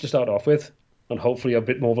 shotgun approach to start off with, and hopefully a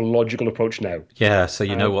bit more of a logical approach now. Yeah, so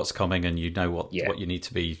you know what's coming, and you know what you need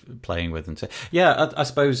to be playing with. I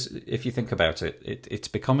suppose if you think about it, it's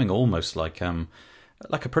becoming almost like a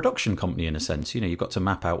production company in a sense. You've got to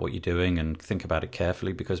map out what you're doing and think about it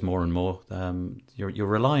carefully, because more and more you're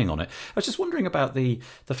relying on it. I was just wondering about the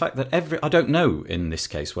fact that I don't know in this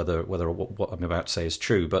case whether what I'm about to say is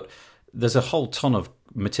true, but there's a whole ton of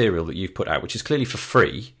material that you've put out, which is clearly for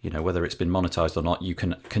free. Whether it's been monetized or not, you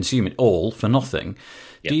can consume it all for nothing.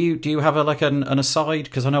 Yep. Do you have an aside?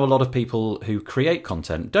 Because I know a lot of people who create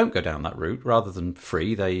content don't go down that route. Rather than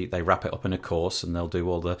free, they wrap it up in a course, and they'll do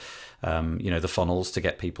all the the funnels to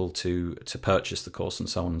get people to purchase the course and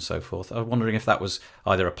so on and so forth. I was wondering if that was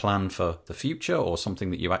either a plan for the future or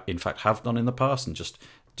something that you in fact have done in the past and just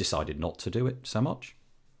decided not to do it so much.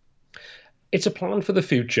 It's a plan for the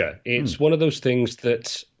future. It's one of those things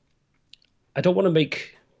that I don't want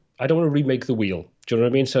to remake the wheel. Do you know what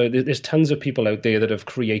I mean? So there's tons of people out there that have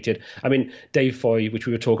created. I mean, Dave Foy, which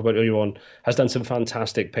we were talking about earlier on, has done some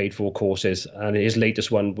fantastic paid-for courses, and his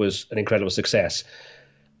latest one was an incredible success.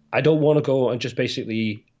 I don't want to go and just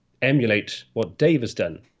basically emulate what Dave has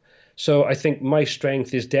done. So I think my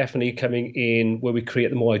strength is definitely coming in where we create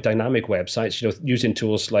the more dynamic websites, using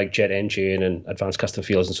tools like JetEngine and Advanced Custom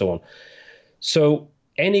Fields and so on. So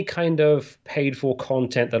any kind of paid for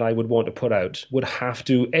content that I would want to put out would have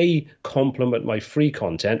to, complement my free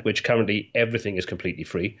content, which currently everything is completely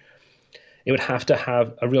free. It would have to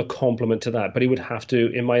have a real complement to that, but it would have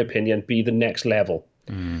to, in my opinion, be the next level.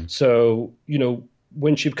 So,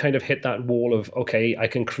 once you've kind of hit that wall of, okay, I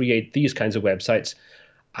can create these kinds of websites,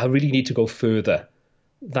 I really need to go further.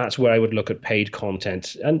 That's where I would look at paid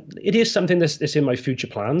content. And it is something that's in my future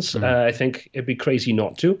plans. I think it'd be crazy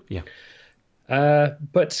not to. Yeah.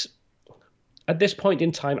 But at this point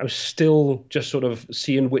in time, I'm still just sort of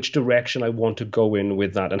seeing which direction I want to go in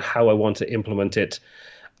with that and how I want to implement it.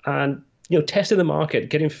 And, testing the market,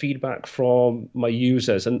 getting feedback from my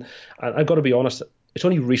users. And I've got to be honest, it's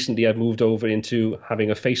only recently I've moved over into having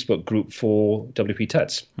a Facebook group for WP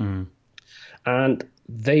Tuts. And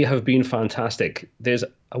they have been fantastic. There's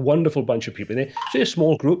a wonderful bunch of people in there. It's a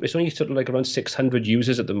small group. It's only sort of like around 600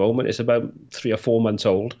 users at the moment. It's about 3 or 4 months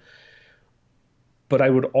old. But I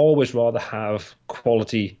would always rather have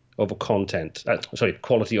quality over content.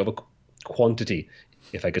 Quality over quantity,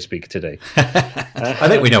 if I could speak today. I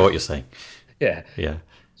think we know what you're saying. Yeah. Yeah.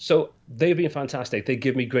 So they've been fantastic. They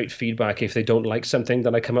give me great feedback. If they don't like something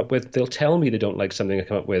that I come up with, they'll tell me they don't like something I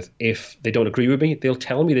come up with. If they don't agree with me, they'll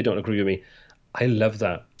tell me they don't agree with me. I love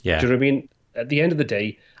that. Yeah. Do you know what I mean? At the end of the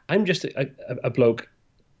day, I'm just a bloke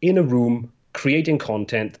in a room creating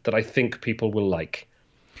content that I think people will like.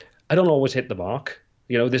 I don't always hit the mark.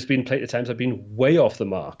 There's been plenty of times I've been way off the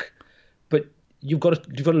mark. But you've got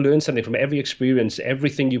to learn something from every experience.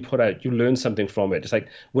 Everything you put out, you learn something from it. It's like,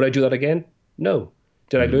 would I do that again? No.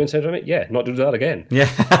 Did I learn something from it? Yeah, not do that again. Yeah,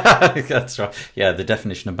 that's right. Yeah, the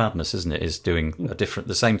definition of madness, isn't it, is doing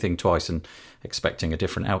the same thing twice and expecting a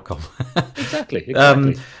different outcome. Exactly.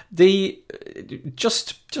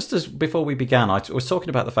 Just as before we began, I was talking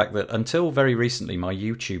about the fact that until very recently, my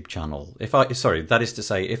YouTube channel, if I went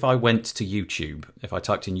to YouTube, if I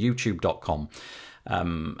typed in youtube.com,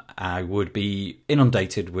 I would be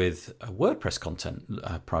inundated with WordPress content,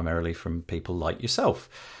 primarily from people like yourself.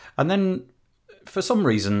 And then for some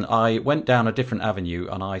reason, I went down a different avenue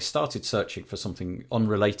and I started searching for something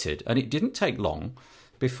unrelated. And it didn't take long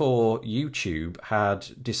before YouTube had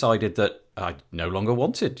decided that I no longer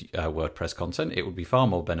wanted WordPress content. It would be far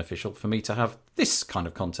more beneficial for me to have this kind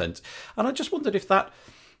of content. And I just wondered if that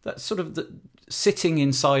sort of sitting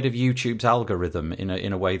inside of YouTube's algorithm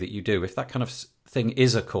in a way that you do, if that kind of thing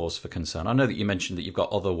is a cause for concern. I know that you mentioned that you've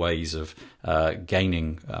got other ways of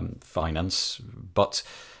gaining finance, but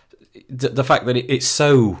the fact that it's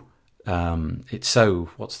so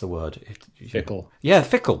what's the word? Fickle. Yeah,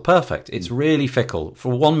 fickle. Perfect. It's really fickle.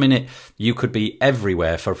 For 1 minute, you could be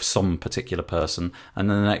everywhere for some particular person, and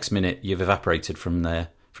then the next minute you've evaporated from their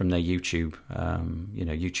YouTube,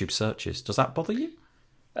 YouTube searches. Does that bother you?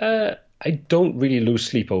 I don't really lose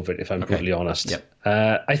sleep over it, if I'm brutally honest. Yep.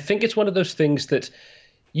 I think it's one of those things that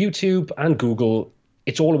YouTube and Google,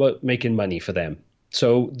 it's all about making money for them.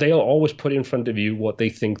 So they'll always put in front of you what they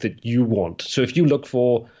think that you want. So if you look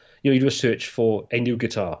for, you do a search for a new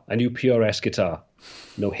guitar, a new PRS guitar,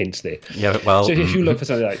 no hints there. Yeah, well. So if you look for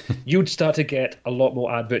something like that, you'd start to get a lot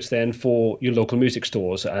more adverts then for your local music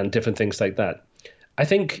stores and different things like that. I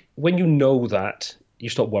think when you know that, you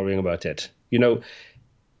stop worrying about it.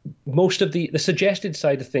 Most of the suggested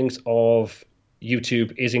side of things of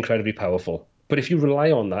YouTube is incredibly powerful. But if you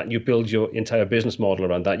rely on that, you build your entire business model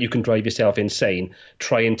around that, you can drive yourself insane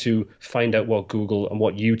trying to find out what Google and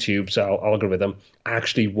what YouTube's algorithm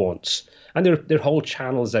actually wants. And there are whole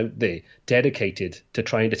channels out there dedicated to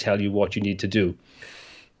trying to tell you what you need to do.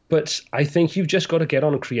 But I think you've just got to get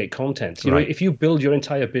on and create content. You know, if you build your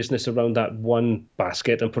entire business around that one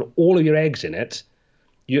basket and put all of your eggs in it,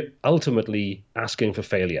 you're ultimately asking for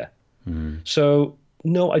failure. So,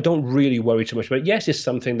 no, I don't really worry too much about it. Yes, it's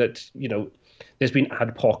something that, there's been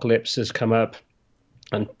adpocalypse has come up,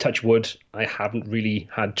 and touch wood, I haven't really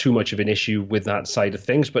had too much of an issue with that side of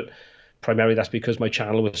things, but primarily that's because my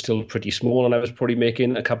channel was still pretty small and I was probably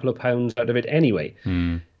making a couple of pounds out of it anyway.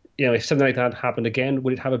 If something like that happened again,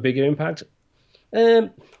 would it have a bigger impact? I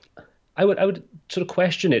would sort of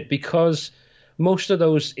question it, because most of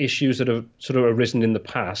those issues that have sort of arisen in the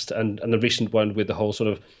past, and the recent one with the whole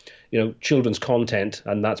sort of, children's content,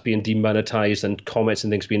 and that's being demonetized and comments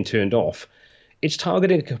and things being turned off, it's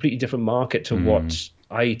targeting a completely different market to what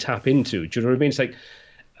I tap into. Do you know what I mean? It's like,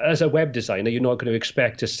 as a web designer, you're not going to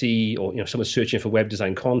expect to see, or someone searching for web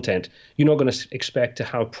design content, you're not going to expect to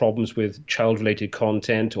have problems with child-related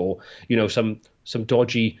content, or some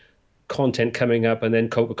dodgy content coming up, and then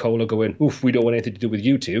Coca-Cola going, "Oof, we don't want anything to do with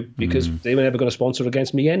YouTube," because they were never going to sponsor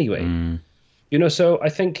against me anyway. So I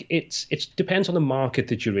think it depends on the market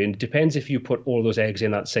that you're in. It depends if you put all those eggs in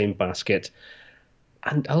that same basket.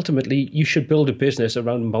 And ultimately, you should build a business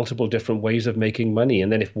around multiple different ways of making money.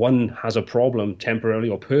 And then if one has a problem temporarily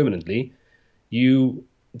or permanently, you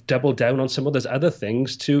double down on some of those other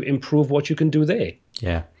things to improve what you can do there.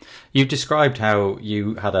 Yeah. You've described how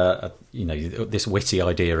you had this witty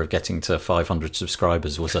idea of getting to 500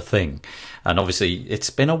 subscribers was a thing. And obviously it's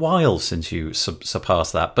been a while since you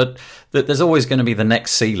surpassed that, but there's always going to be the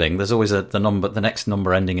next ceiling. There's always the next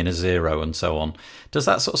number ending in a 0 and so on. Does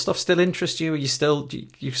that sort of stuff still interest you? Are you still, do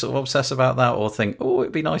you sort of obsess about that, or think,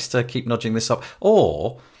 it'd be nice to keep nudging this up?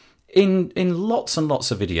 Or in lots and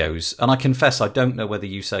lots of videos, and I confess I don't know whether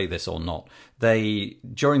you say this or not,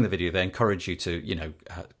 during the video they encourage you to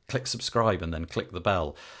click subscribe and then click the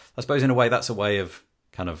bell. I suppose in a way that's a way of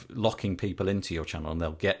kind of locking people into your channel, and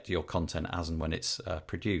they'll get your content as and when it's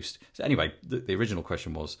produced. So anyway, the original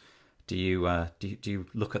question was, do you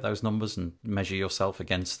look at those numbers and measure yourself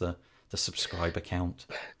against the subscriber count?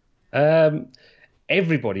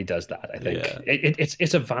 Everybody does that, I think. Yeah.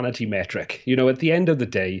 It's a vanity metric. At the end of the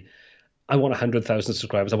day, I want 100,000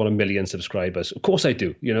 subscribers. I want 1 million subscribers. Of course I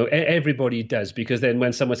do. Everybody does, because then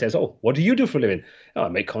when someone says, "Oh, what do you do for a living?" "Oh, I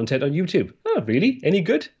make content on YouTube." "Oh, really? Any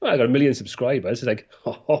good?" "Well, I got 1 million subscribers." It's like,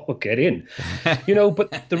 oh, get in.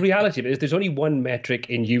 But the reality of it is there's only one metric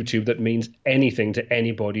in YouTube that means anything to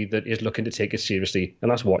anybody that is looking to take it seriously, and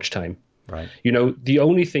that's watch time. Right. The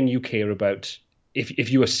only thing you care about, if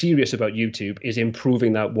you are serious about YouTube, is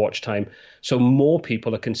improving that watch time, so more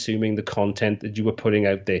people are consuming the content that you are putting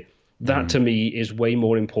out there. That to me is way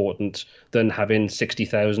more important than having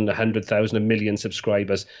 60,000, 100,000, 1 million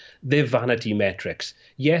subscribers. They're vanity metrics.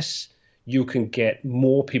 Yes, you can get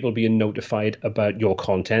more people being notified about your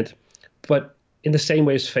content, but in the same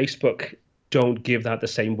way as Facebook don't give that the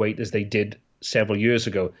same weight as they did several years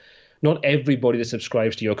ago. Not everybody that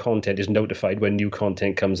subscribes to your content is notified when new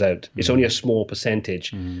content comes out. It's only a small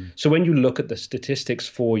percentage. So when you look at the statistics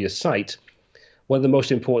for your site, one of the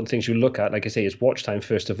most important things you look at, like I say, is watch time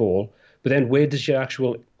first of all. But then where does your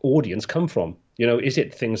actual audience come from? Is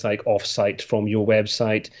it things like off-site from your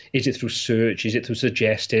website? Is it through search? Is it through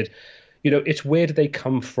suggested? It's where do they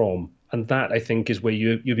come from? And that, I think, is where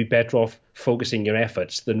you'd be better off focusing your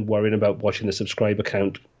efforts than worrying about watching the subscriber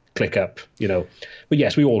count click up, But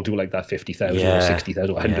yes, we all do like that 50,000 or 60,000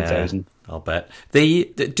 or 100,000. I'll bet.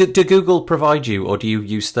 Do Google provide you, or do you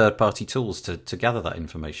use third-party tools to gather that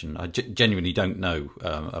information? I genuinely don't know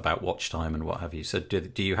about watch time and what have you. So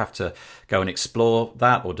do you have to go and explore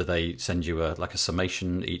that, or do they send you a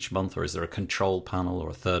summation each month, or is there a control panel or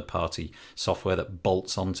a third-party software that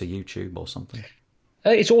bolts onto YouTube or something?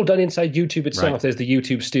 It's all done inside YouTube itself. Right. There's the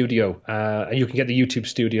YouTube Studio, and you can get the YouTube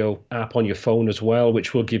Studio app on your phone as well,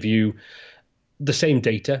 which will give you the same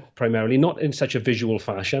data primarily, not in such a visual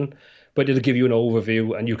fashion, but it'll give you an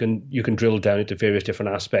overview, and you can drill down into various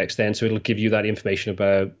different aspects then. So it'll give you that information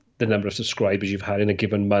about the number of subscribers you've had in a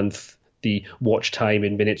given month, the watch time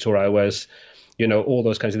in minutes or hours, all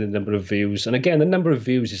those kinds of the number of views. And again, the number of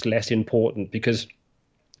views is less important because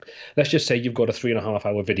let's just say you've got a 3.5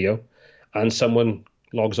 hour video and someone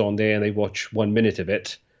logs on there and they watch 1 minute of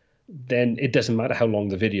it, then it doesn't matter how long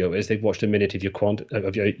the video is. They've watched a minute of your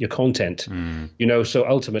content. So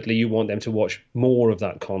ultimately you want them to watch more of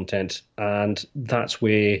that content, and that's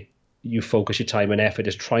where you focus your time and effort,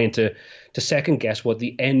 is trying to second guess what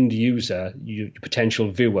the end user, your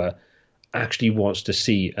potential viewer, actually wants to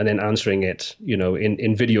see, and then answering it,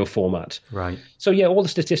 in video format. Right. So yeah, all the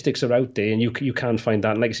statistics are out there, and you can find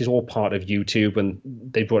that. And like I say, it's all part of YouTube, and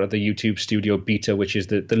they brought out the YouTube Studio Beta, which is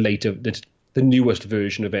the newest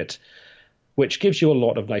version of it, which gives you a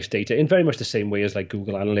lot of nice data in very much the same way as like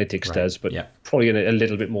Google Analytics does, but probably in a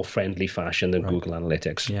little bit more friendly fashion than Google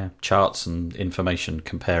Analytics. Yeah, charts and information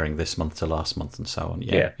comparing this month to last month and so on.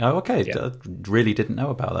 Yeah. Oh, okay. Yeah. I really didn't know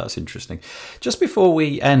about that. That's interesting. Just before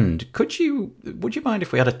we end, would you mind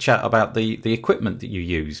if we had a chat about the equipment that you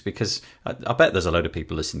use? Because I bet there's a load of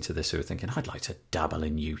people listening to this who are thinking, I'd like to dabble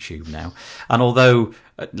in YouTube now. And although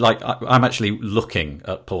I'm actually looking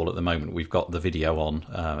at Paul at the moment, we've got the video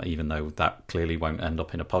on, even though that clearly won't end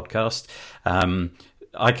up in a podcast.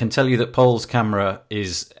 I can tell you that Paul's camera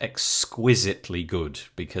is exquisitely good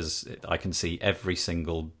because I can see every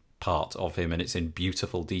single part of him and it's in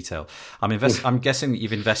beautiful detail. I'm guessing that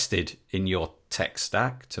you've invested in your tech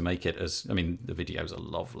stack to make it the videos are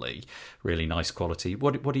lovely, really nice quality.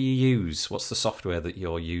 What do you use? What's the software that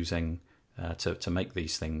you're using to make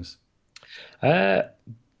these things? There's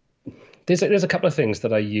a couple of things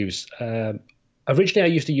that I use. Originally,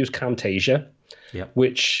 I used to use Camtasia,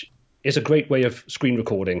 which is a great way of screen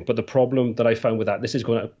recording. But the problem that I found with that, this is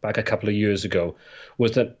going back a couple of years ago,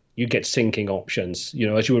 was that you get syncing options.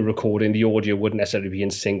 As you were recording, the audio wouldn't necessarily be in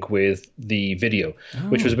sync with the video,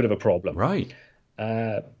 which was a bit of a problem. Right.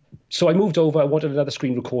 So I moved over. I wanted another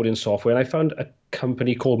screen recording software, and I found a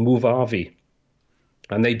company called Movavi.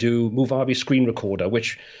 And they do Movavi Screen Recorder,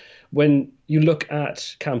 which when you look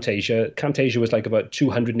at Camtasia was like about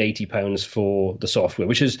 £280 for the software,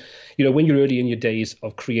 which is, when you're early in your days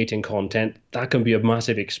of creating content, that can be a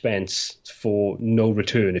massive expense for no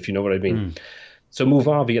return, if you know what I mean. So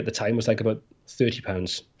Movavi at the time was like about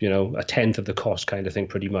 £30, a tenth of the cost kind of thing,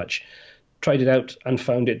 pretty much. Tried it out and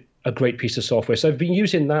found it a great piece of software. So I've been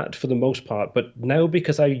using that for the most part, but now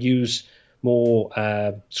because I use more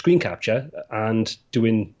screen capture and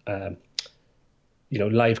doing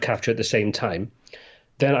live capture at the same time,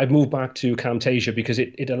 then I've moved back to Camtasia because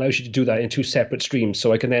it allows you to do that in two separate streams.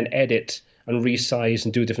 So I can then edit and resize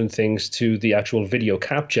and do different things to the actual video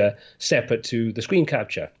capture separate to the screen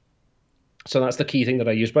capture. So that's the key thing that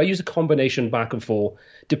I use. But I use a combination back and forth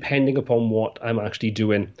depending upon what I'm actually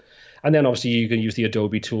doing. And then obviously you can use the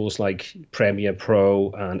Adobe tools like Premiere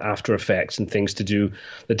Pro and After Effects and things to do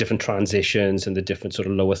the different transitions and the different sort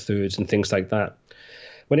of lower thirds and things like that.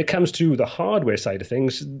 When it comes to the hardware side of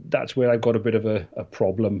things, that's where I've got a bit of a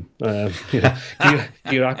problem.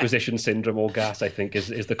 Gear acquisition syndrome, or GAS, I think, is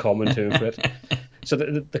the common term for it. So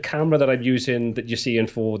the camera that I'm using, that you're seeing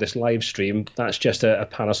for this live stream, that's just a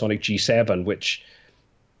Panasonic G7, which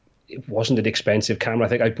it wasn't an expensive camera. I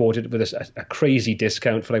think I bought it with a crazy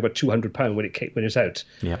discount for like about £200 when it was out.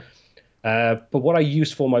 Yeah. But what I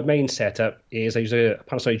use for my main setup is I use a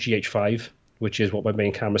Panasonic GH5, which is what my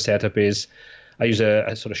main camera setup is. I use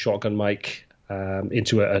a sort of shotgun mic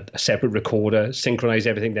into a separate recorder, synchronize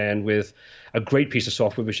everything then with a great piece of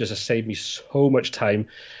software, which has saved me so much time,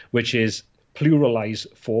 which is Pluralize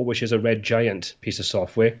 4, which is a Red Giant piece of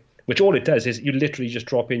software, which all it does is you literally just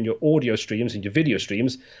drop in your audio streams and your video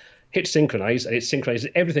streams, hit synchronize, and it synchronizes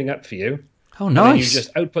everything up for you. Oh, And then you nice.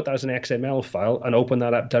 just output that as an XML file and open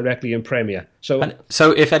that up directly in Premiere. And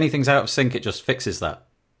so if anything's out of sync, it just fixes that.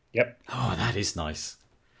 Yep. Oh, that is nice.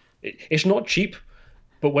 It's not cheap,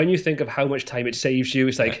 but when you think of how much time it saves you,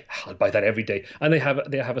 it's like, I'll buy that every day. And they have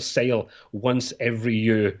a sale once every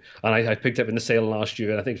year. And I picked up in the sale last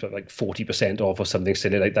year, and I think it's like 40% off or something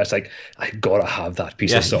silly like that. It's like, I've got to have that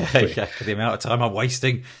piece of software. Yeah, for the amount of time I'm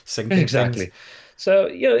wasting syncing Exactly. things. So,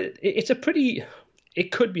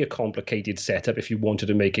 it could be a complicated setup if you wanted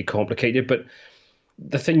to make it complicated, but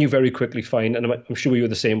the thing you very quickly find, and I'm sure you're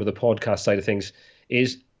the same with the podcast side of things,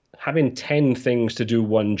 is having 10 things to do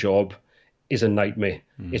one job is a nightmare.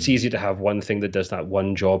 It's easy to have one thing that does that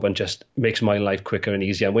one job and just makes my life quicker and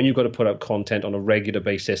easier. And when you've got to put out content on a regular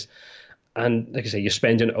basis, and like I say, you're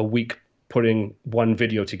spending a week putting one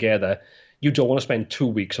video together, you don't want to spend 2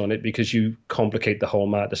 weeks on it because you complicate the whole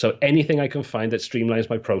matter. So anything I can find that streamlines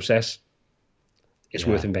my process, it's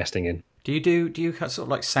worth investing in. Do you have sort of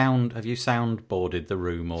like sound? Have you soundboarded the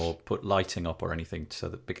room or put lighting up or anything so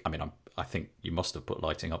that? I think you must have put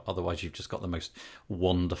lighting up. Otherwise, you've just got the most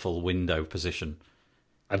wonderful window position.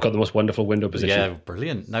 I've got the most wonderful window position. Yeah,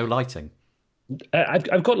 brilliant. No lighting.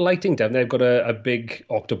 I've got lighting down there. I've got a big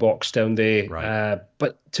octabox down there. Right.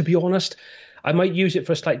 But to be honest, I might use it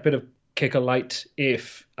for a slight bit of kicker light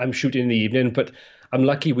if I'm shooting in the evening. But I'm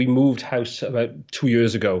lucky we moved house about 2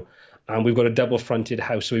 years ago. And we've got a double-fronted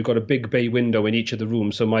house, so we've got a big bay window in each of the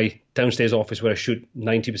rooms. So my downstairs office, where I shoot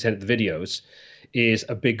 90% of the videos, is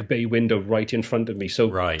a big bay window right in front of me. So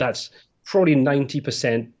that's probably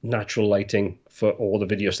 90% natural lighting for all the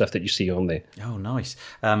video stuff that you see on there. Oh, nice.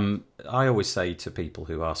 I always say to people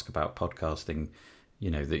who ask about podcasting,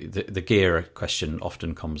 the gear question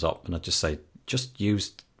often comes up, and I just say,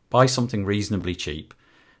 buy something reasonably cheap,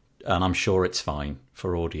 and I'm sure it's fine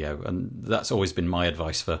for audio. And that's always been my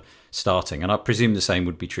advice for starting. And I presume the same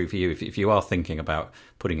would be true for you. If you are thinking about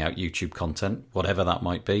putting out YouTube content, whatever that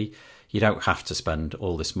might be, you don't have to spend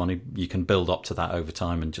all this money. You can build up to that over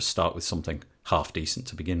time and just start with something half decent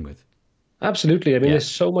to begin with. Absolutely. I mean, there's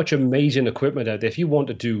so much amazing equipment out there. If you want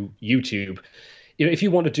to do YouTube, if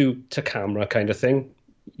you want to do to camera kind of thing,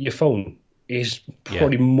 your phone is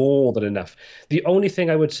probably more than enough. The only thing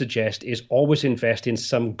I would suggest is always invest in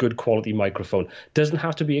some good quality microphone. Doesn't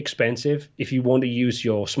have to be expensive. If you want to use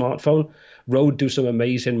your smartphone, Rode do some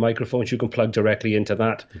amazing microphones you can plug directly into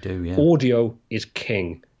that. They do, yeah. Audio is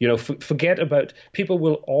king. Forget about, people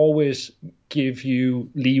will always give you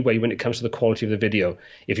leeway when it comes to the quality of the video.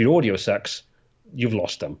 If your audio sucks, you've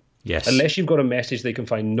lost them. Yes. Unless you've got a message they can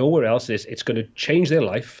find nowhere else, it's going to change their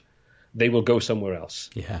life, they will go somewhere else.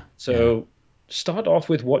 Yeah. So start off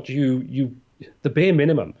with what the bare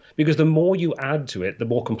minimum, because the more you add to it, the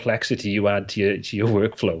more complexity you add to your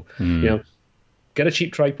workflow. Get a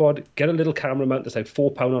cheap tripod, get a little camera mount that's like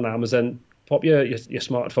 £4 on Amazon, pop your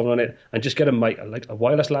smartphone on it, and just get a mic, like a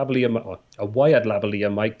wireless lavalier or a wired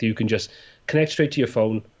lavalier mic that you can just connect straight to your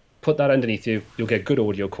phone, put that underneath you, you'll get good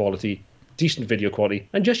audio quality, decent video quality,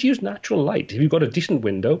 and just use natural light. If you've got a decent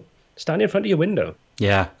window, stand in front of your window.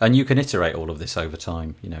 Yeah, and you can iterate all of this over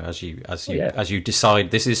time. As you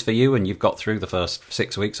decide this is for you, and you've got through the first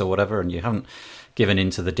 6 weeks or whatever, and you haven't given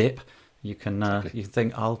into the dip, you can you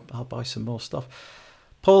think I'll buy some more stuff.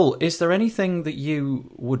 Paul, is there anything that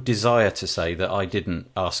you would desire to say that I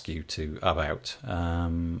didn't ask you to about?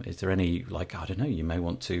 Is there any, you may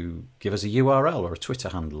want to give us a URL or a Twitter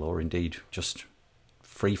handle, or indeed just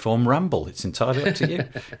free-form ramble. It's entirely up to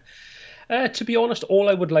you. To be honest, all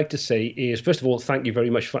I would like to say is, first of all, thank you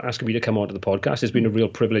very much for asking me to come onto the podcast. It's been a real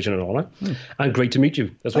privilege and an honour, and great to meet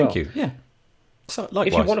you as well. Thank you. Yeah. So, likewise.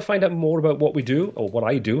 If you want to find out more about what we do, or what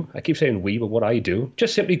I do, I keep saying we, but what I do,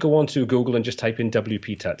 just simply go on to Google and just type in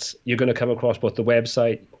WP Tuts. You're going to come across both the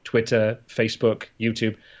website, Twitter, Facebook,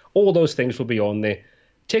 YouTube. All those things will be on there.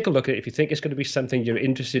 Take a look at it. If you think it's going to be something you're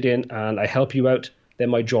interested in and I help you out, then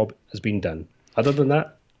my job has been done. Other than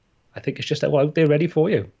that, I think it's just out there ready for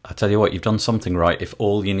you. I tell you what, you've done something right. If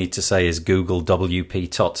all you need to say is Google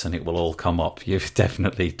WP Tots and it will all come up, you've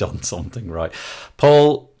definitely done something right.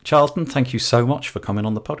 Paul, Charlton, thank you so much for coming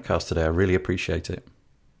on the podcast today. I really appreciate it.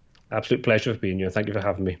 Absolute pleasure for being here. Thank you for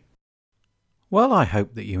having me. Well, I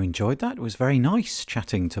hope that you enjoyed that. It was very nice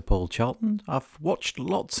chatting to Paul Charlton. I've watched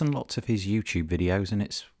lots and lots of his YouTube videos, and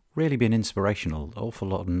it's really been inspirational. Awful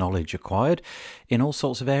lot of knowledge acquired in all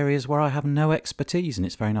sorts of areas where I have no expertise, and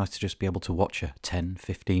it's very nice to just be able to watch a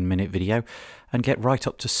 10-15 minute video and get right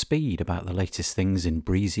up to speed about the latest things in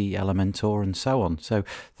Brizy, Elementor and so on. So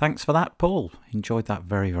thanks for that, Paul. Enjoyed that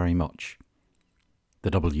very, very much.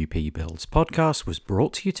 The WP Builds podcast was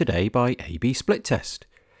brought to you today by A/B Split Test.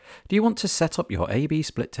 Do you want to set up your A/B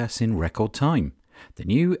split tests in record time? The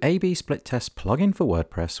new A/B split test plugin for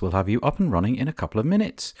WordPress will have you up and running in a couple of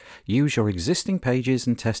minutes. Use your existing pages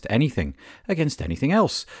and test anything against anything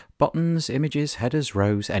else. Buttons, images, headers,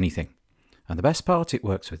 rows, anything. And the best part, it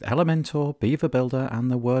works with Elementor, Beaver Builder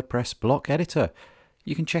and the WordPress block editor.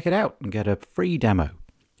 You can check it out and get a free demo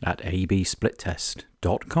at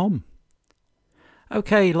absplittest.com.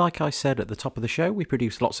 Okay, like I said at the top of the show, we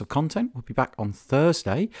produce lots of content. We'll be back on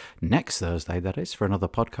Thursday, next Thursday that is, for another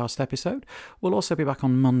podcast episode. We'll also be back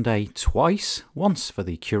on Monday twice, once for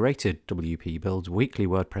the curated WP Builds weekly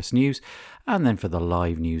WordPress news, and then for the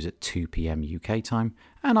live news at 2 p.m. UK time.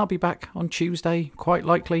 And I'll be back on Tuesday, quite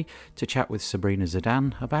likely, to chat with Sabrina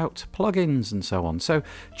Zadan about plugins and so on. So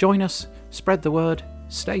join us, spread the word,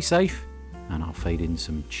 stay safe, and I'll fade in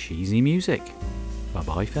some cheesy music.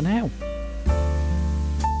 Bye-bye for now.